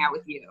want to hang out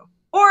with you.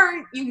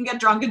 Or you can get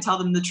drunk and tell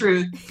them the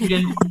truth. You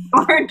didn't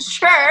weren't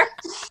sure,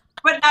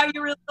 but now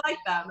you really like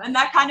them. And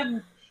that kind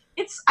of,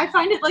 I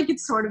find it like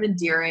it's sort of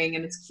endearing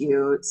and it's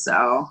cute.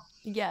 So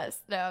yes,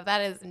 no,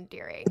 that is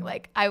endearing.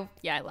 Like I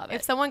love it.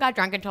 If someone got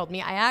drunk and told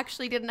me I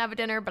actually didn't have a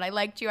dinner, but I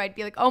liked you, I'd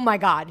be like, oh my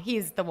God,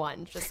 he's the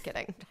one. Just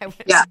kidding. I wish.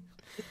 Yeah.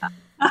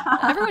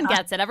 Everyone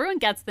gets it. Everyone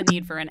gets the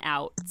need for an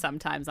out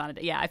sometimes on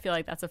it. Yeah, I feel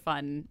like that's a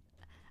fun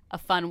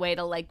way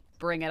to like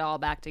bring it all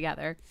back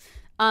together.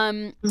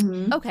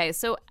 Okay,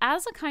 so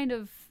as a kind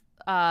of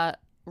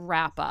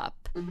wrap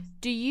up,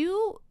 do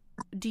you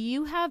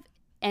have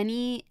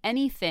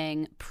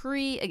anything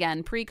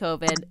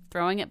pre-COVID,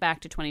 throwing it back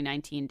to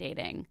 2019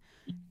 dating,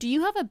 do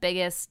you have a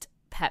biggest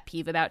pet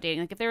peeve about dating?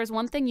 Like if there was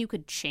one thing you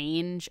could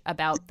change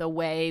about the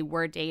way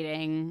we're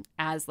dating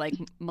as like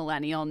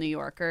millennial New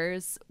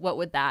Yorkers, what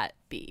would that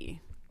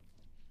be?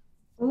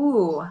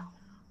 Ooh,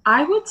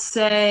 I would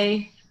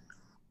say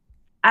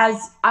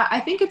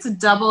I think it's a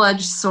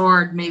double-edged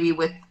sword maybe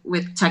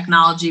with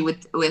technology,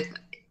 with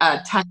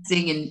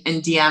texting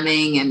and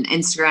DMing and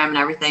Instagram and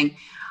everything.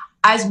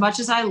 As much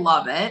as I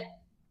love it,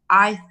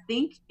 I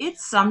think it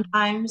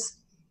sometimes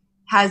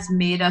has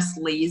made us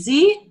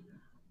lazy.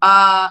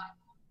 I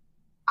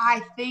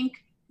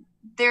think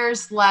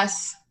there's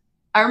less.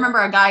 I remember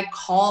a guy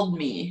called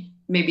me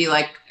maybe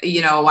like,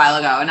 a while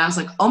ago, and I was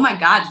like, oh my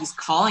God, he's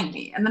calling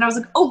me. And then I was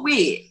like, oh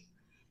wait,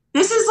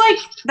 this is like,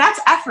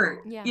 that's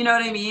effort. Yeah. You know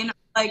what I mean?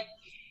 Like,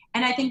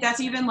 and I think that's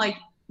even like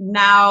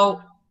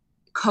now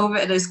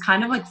COVID is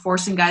kind of like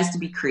forcing guys to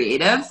be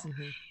creative,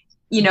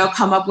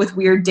 come up with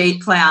weird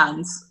date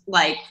plans,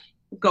 like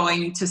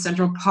going to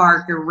Central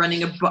Park or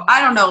renting a boat.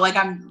 I don't know. Like,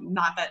 I'm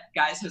not that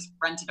guys has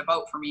rented a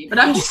boat for me, but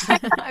I'm just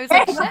saying. I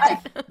was like,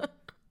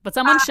 but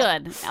someone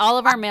should. All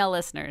of our male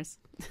listeners.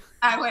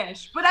 I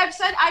wish. But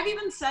I've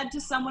even said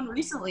to someone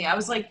recently, I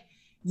was like,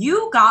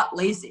 you got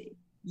lazy.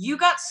 You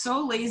got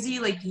so lazy.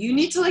 Like, you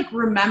need to like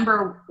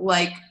remember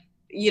like,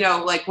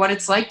 like what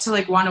it's like to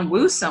like want to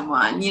woo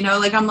someone,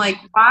 like I'm like,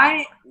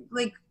 why,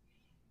 like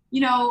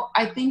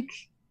I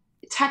think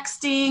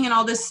texting and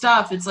all this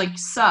stuff, it's like,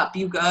 sup,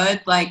 you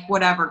good? Like,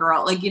 whatever,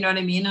 girl. Like, you know what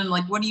I mean? And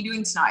like, what are you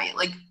doing tonight?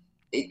 Like,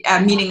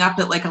 meeting up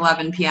at like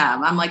 11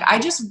 p.m. I'm like, I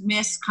just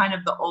miss kind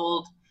of the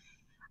old,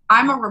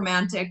 I'm a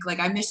romantic,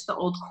 like I miss the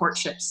old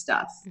courtship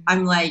stuff.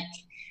 I'm like,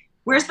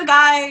 where's the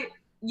guy,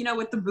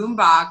 with the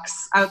boombox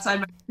outside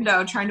my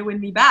window trying to win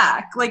me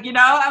back? Like,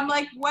 I'm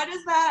like, what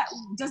is that?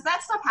 Does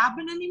that stuff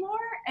happen anymore?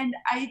 And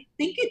I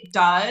think it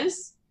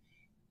does,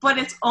 but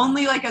it's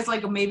only like as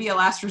like maybe a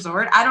last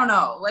resort. I don't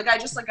know. Like, I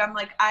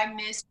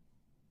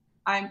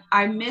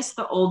miss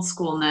the old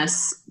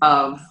schoolness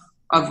of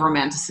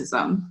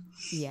romanticism.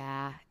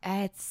 Yeah.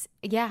 It's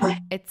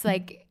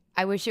like,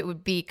 I wish it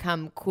would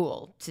become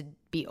cool to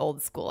be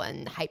old school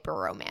and hyper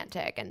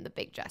romantic and the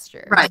big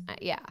gestures. Right.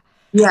 Yeah.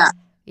 Yeah.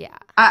 Yeah.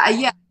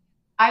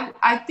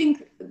 I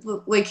think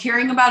like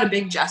hearing about a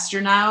big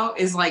gesture now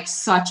is like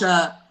such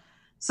a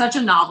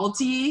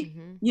novelty,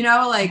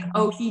 like,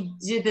 oh, he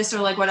did this or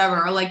like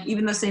whatever, or like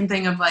even the same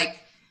thing of like,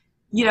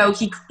 he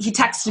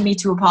texted me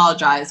to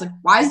apologize. Like,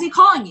 why is he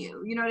calling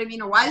you? You know what I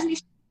mean? Or why isn't he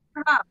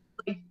showing up?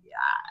 Like,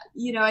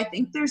 I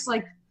think there's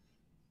like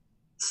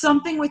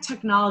something with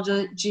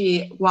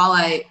technology,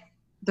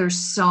 there's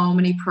so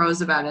many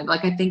pros about it.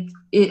 Like, I think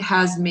it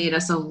has made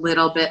us a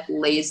little bit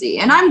lazy.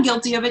 And I'm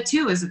guilty of it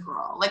too as a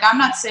girl. Like, I'm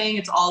not saying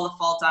it's all the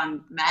fault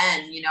on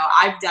men.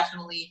 I've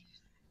definitely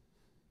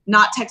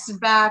not texted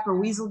back or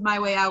weaseled my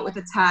way out with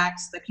a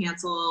text, a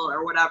cancel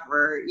or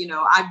whatever.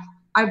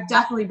 I've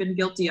definitely been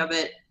guilty of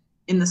it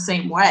in the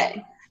same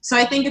way. So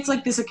I think it's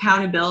like this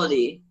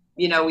accountability,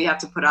 we have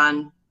to put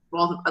on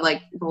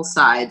both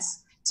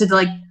sides to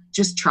like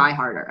just try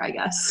harder, I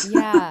guess.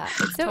 Yeah.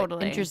 It's so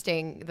Totally.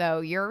 interesting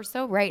though. You're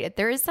so right.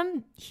 There is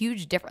some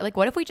huge difference. Like,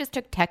 what if we just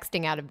took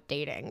texting out of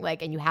dating,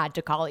 like, and you had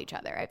to call each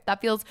other?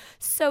 That feels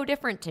so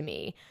different to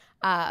me.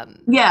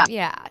 Yeah.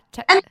 Yeah.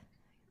 And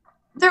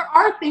there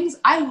are things,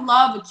 I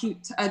love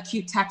a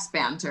cute text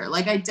banter.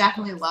 Like, I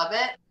definitely love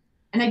it.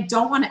 And I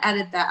don't want to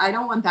edit that. I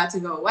don't want that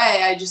to go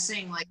away. I just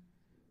saying like,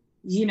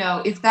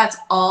 if that's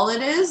all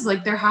it is,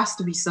 like there has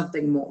to be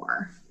something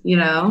more,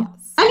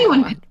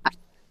 anyone can.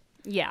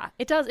 Yeah,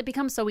 it does. It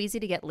becomes so easy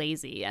to get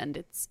lazy, and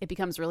it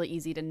becomes really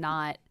easy to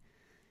not,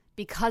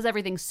 because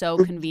everything's so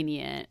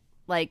convenient.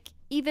 Like,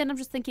 even I'm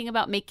just thinking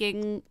about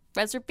making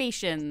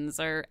reservations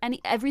or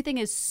everything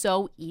is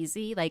so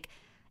easy. Like,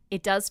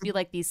 it does feel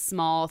like these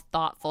small,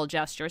 thoughtful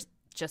gestures,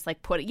 just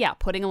like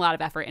putting a lot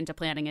of effort into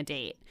planning a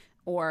date,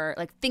 or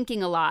like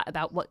thinking a lot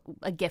about what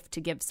a gift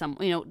to give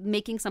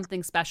making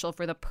something special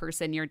for the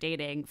person you're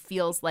dating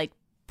feels like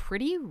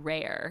pretty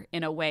rare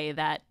in a way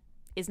that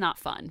is not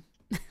fun.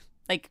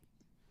 Like,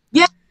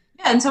 yeah.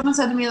 And someone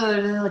said to me the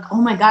other day, like,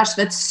 oh my gosh,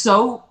 that's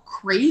so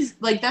crazy.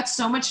 Like, that's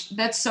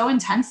so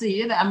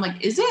intensity that I'm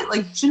like, is it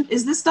like,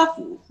 is this stuff,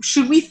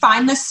 should we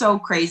find this so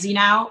crazy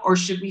now? Or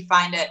should we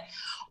find it,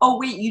 oh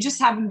wait, you just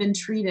haven't been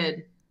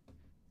treated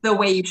the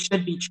way you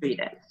should be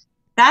treated.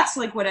 That's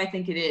like what I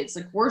think it is.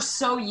 Like, we're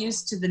so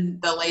used to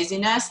the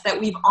laziness that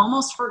we've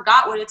almost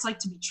forgot what it's like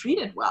to be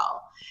treated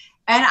well.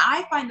 And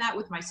I find that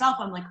with myself,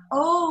 I'm like,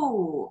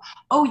 oh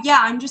yeah,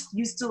 I'm just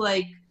used to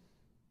like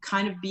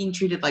kind of being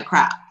treated like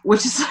crap,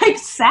 which is like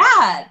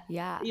sad.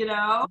 Yeah.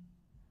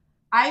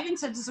 I even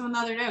said to someone the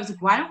other day, I was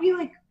like, why don't we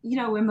like,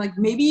 I'm like,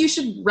 maybe you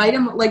should write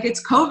him, like,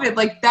 it's COVID,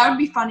 like that would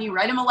be funny.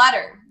 Write him a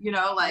letter,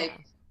 like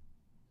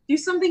do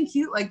something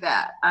cute like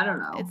that. I don't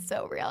know. It's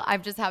so real.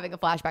 I'm just having a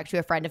flashback to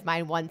a friend of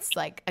mine once,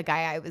 like a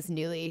guy I was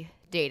newly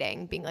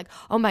dating, being like,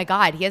 oh my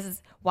God, he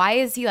doesn't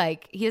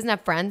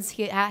have friends?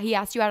 He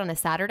asked you out on a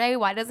Saturday.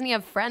 Why doesn't he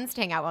have friends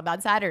to hang out with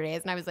on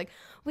Saturdays? And I was like,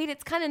 wait,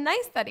 it's kind of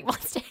nice that he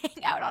wants to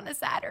hang out on a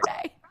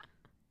Saturday.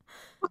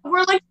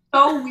 We're like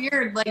so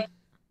weird. Like,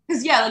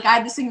 cause yeah, like I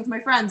had this thing with my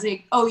friends,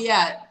 like, oh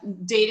yeah,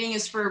 dating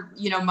is for,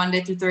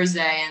 Monday through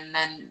Thursday. And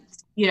then,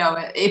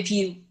 if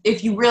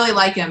you really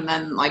like him,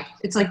 then like,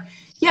 it's like,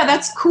 yeah,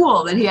 that's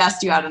cool that he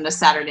asked you out on a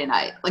Saturday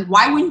night. Like,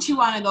 why wouldn't you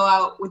want to go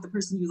out with the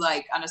person you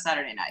like on a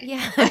Saturday night?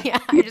 Yeah, yeah.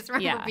 I just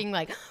remember being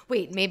like,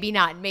 wait, maybe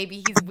not. Maybe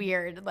he's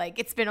weird. Like,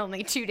 it's been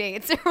only 2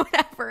 dates or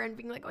whatever. And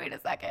being like, wait a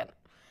second.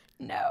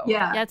 No.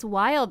 Yeah. Yeah, it's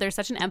wild. There's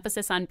such an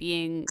emphasis on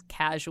being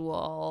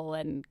casual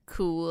and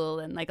cool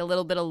and like a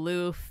little bit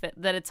aloof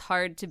that it's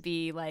hard to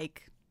be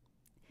like,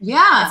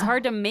 yeah, it's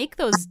hard to make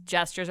those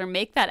gestures or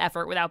make that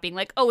effort without being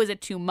like, oh, is it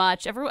too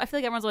much? I feel like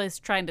everyone's always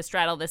trying to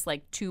straddle this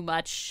like too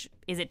much,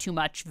 is it too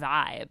much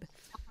vibe.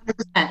 100%.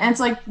 And it's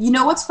like,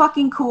 what's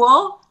fucking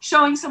cool?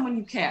 Showing someone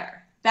you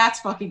care. That's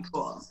fucking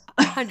cool.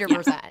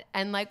 100%.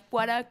 And like,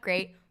 what a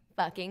great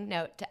fucking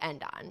note to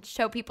end on.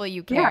 Show people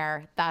you care.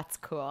 Yeah. That's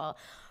cool.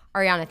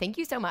 Ariana, thank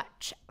you so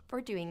much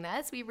for doing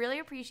this. We really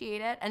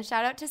appreciate it. And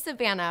shout out to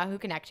Savannah who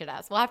connected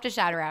us. We'll have to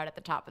shout her out at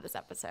the top of this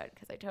episode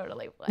because I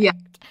totally blanked.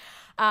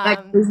 Yeah.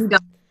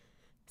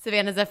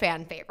 Savannah's a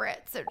fan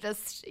favorite. So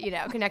just,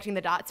 connecting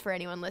the dots for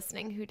anyone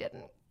listening who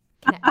didn't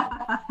connect.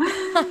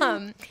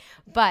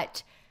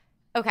 But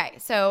okay,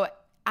 so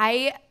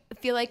I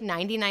feel like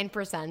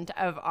 99%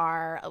 of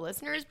our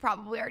listeners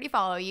probably already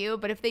follow you,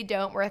 but if they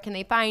don't, where can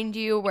they find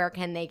you? Where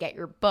can they get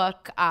your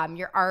book,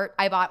 your art?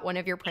 I bought one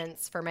of your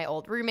prints for my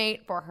old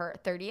roommate for her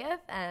 30th,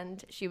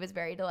 and she was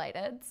very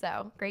delighted.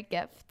 So great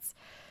gifts.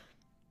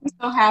 I'm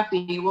so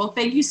happy. Well,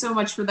 thank you so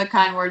much for the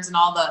kind words and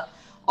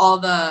all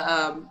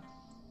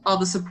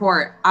the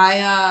support.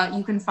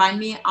 You can find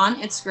me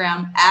on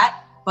Instagram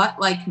at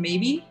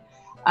 @butlikemaybe,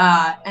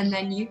 and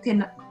then you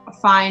can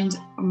find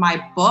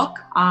my book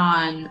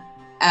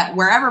at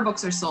wherever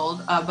books are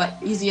sold, but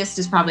easiest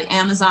is probably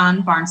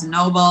Amazon, Barnes &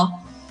 Noble.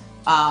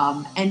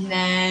 And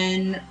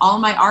then all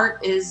my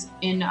art is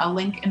in a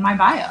link in my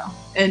bio.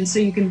 And so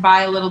you can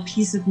buy a little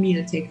piece of me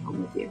to take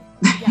home with you.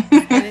 Yes,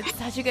 and it's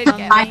such a good gift.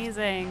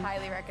 Amazing.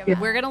 Highly recommend.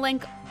 We're going to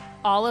link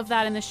all of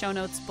that in the show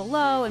notes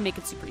below and make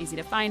it super easy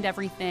to find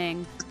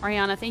everything.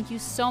 Ariana, thank you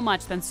so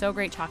much. It's been so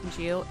great talking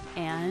to you.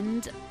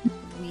 And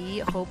we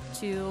hope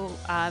to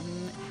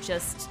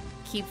just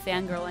keep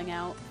fangirling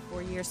out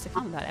for years to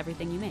come about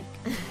everything you make.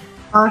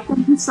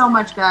 Thank you so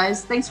much,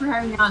 guys. Thanks for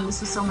having me on.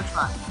 This was so much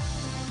fun.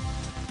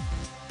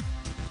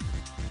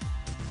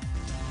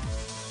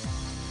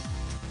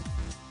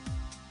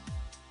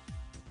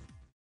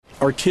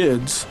 Our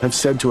kids have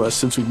said to us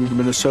since we moved to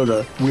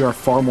Minnesota, we are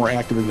far more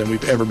active than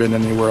we've ever been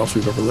anywhere else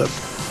we've ever lived.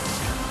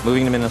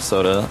 Moving to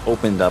Minnesota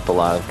opened up a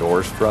lot of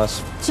doors for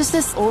us. Just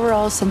this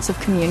overall sense of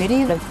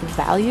community, the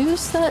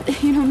values that,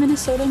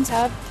 Minnesotans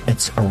have.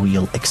 It's a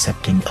real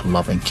accepting,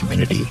 loving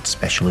community,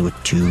 especially with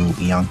 2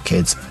 young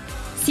kids.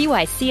 See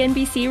why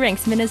CNBC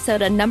ranks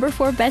Minnesota number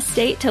 4 best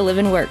state to live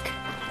and work.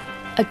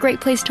 A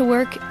great place to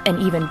work, an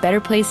even better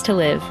place to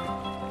live.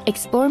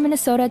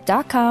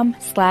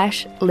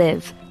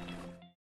 ExploreMinnesota.com/live.